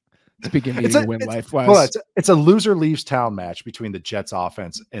 Speaking of needing a win life wise, it's a loser leaves town match between the Jets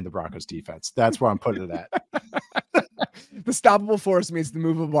offense and the Broncos defense. That's where I'm putting it at. The stoppable force meets the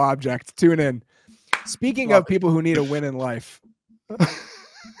movable object. Tune in. Speaking of people who need a win in life,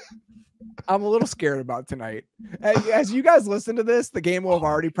 I'm a little scared about tonight. As you guys listen to this, the game will have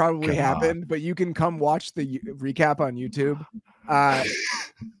already probably happened, but you can come watch the recap on YouTube.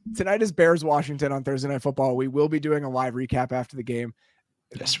 Tonight is Bears Washington on Thursday Night Football. We will be doing a live recap after the game.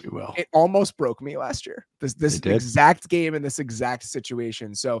 Yes, we will. It almost broke me last year. This exact game in this exact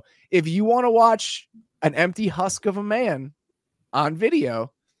situation. So if you want to watch an empty husk of a man on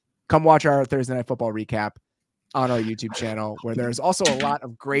video, come watch our Thursday Night Football recap on our YouTube channel, where there's also a lot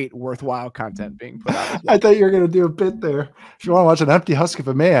of great, worthwhile content being put out as well. I thought you were going to do a bit there. If you want to watch an empty husk of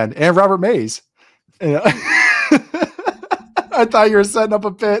a man and Robert Mays. Yeah. I thought you were setting up a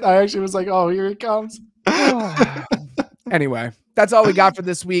bit. I actually was like, oh, here he comes. Anyway, that's all we got for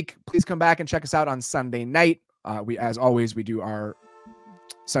this week. Please come back and check us out on Sunday night. As always, we do our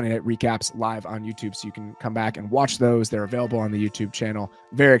Sunday night recaps live on YouTube, so you can come back and watch those. They're available on the YouTube channel.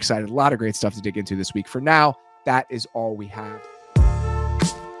 Very excited. A lot of great stuff to dig into this week. For now, that is all we have.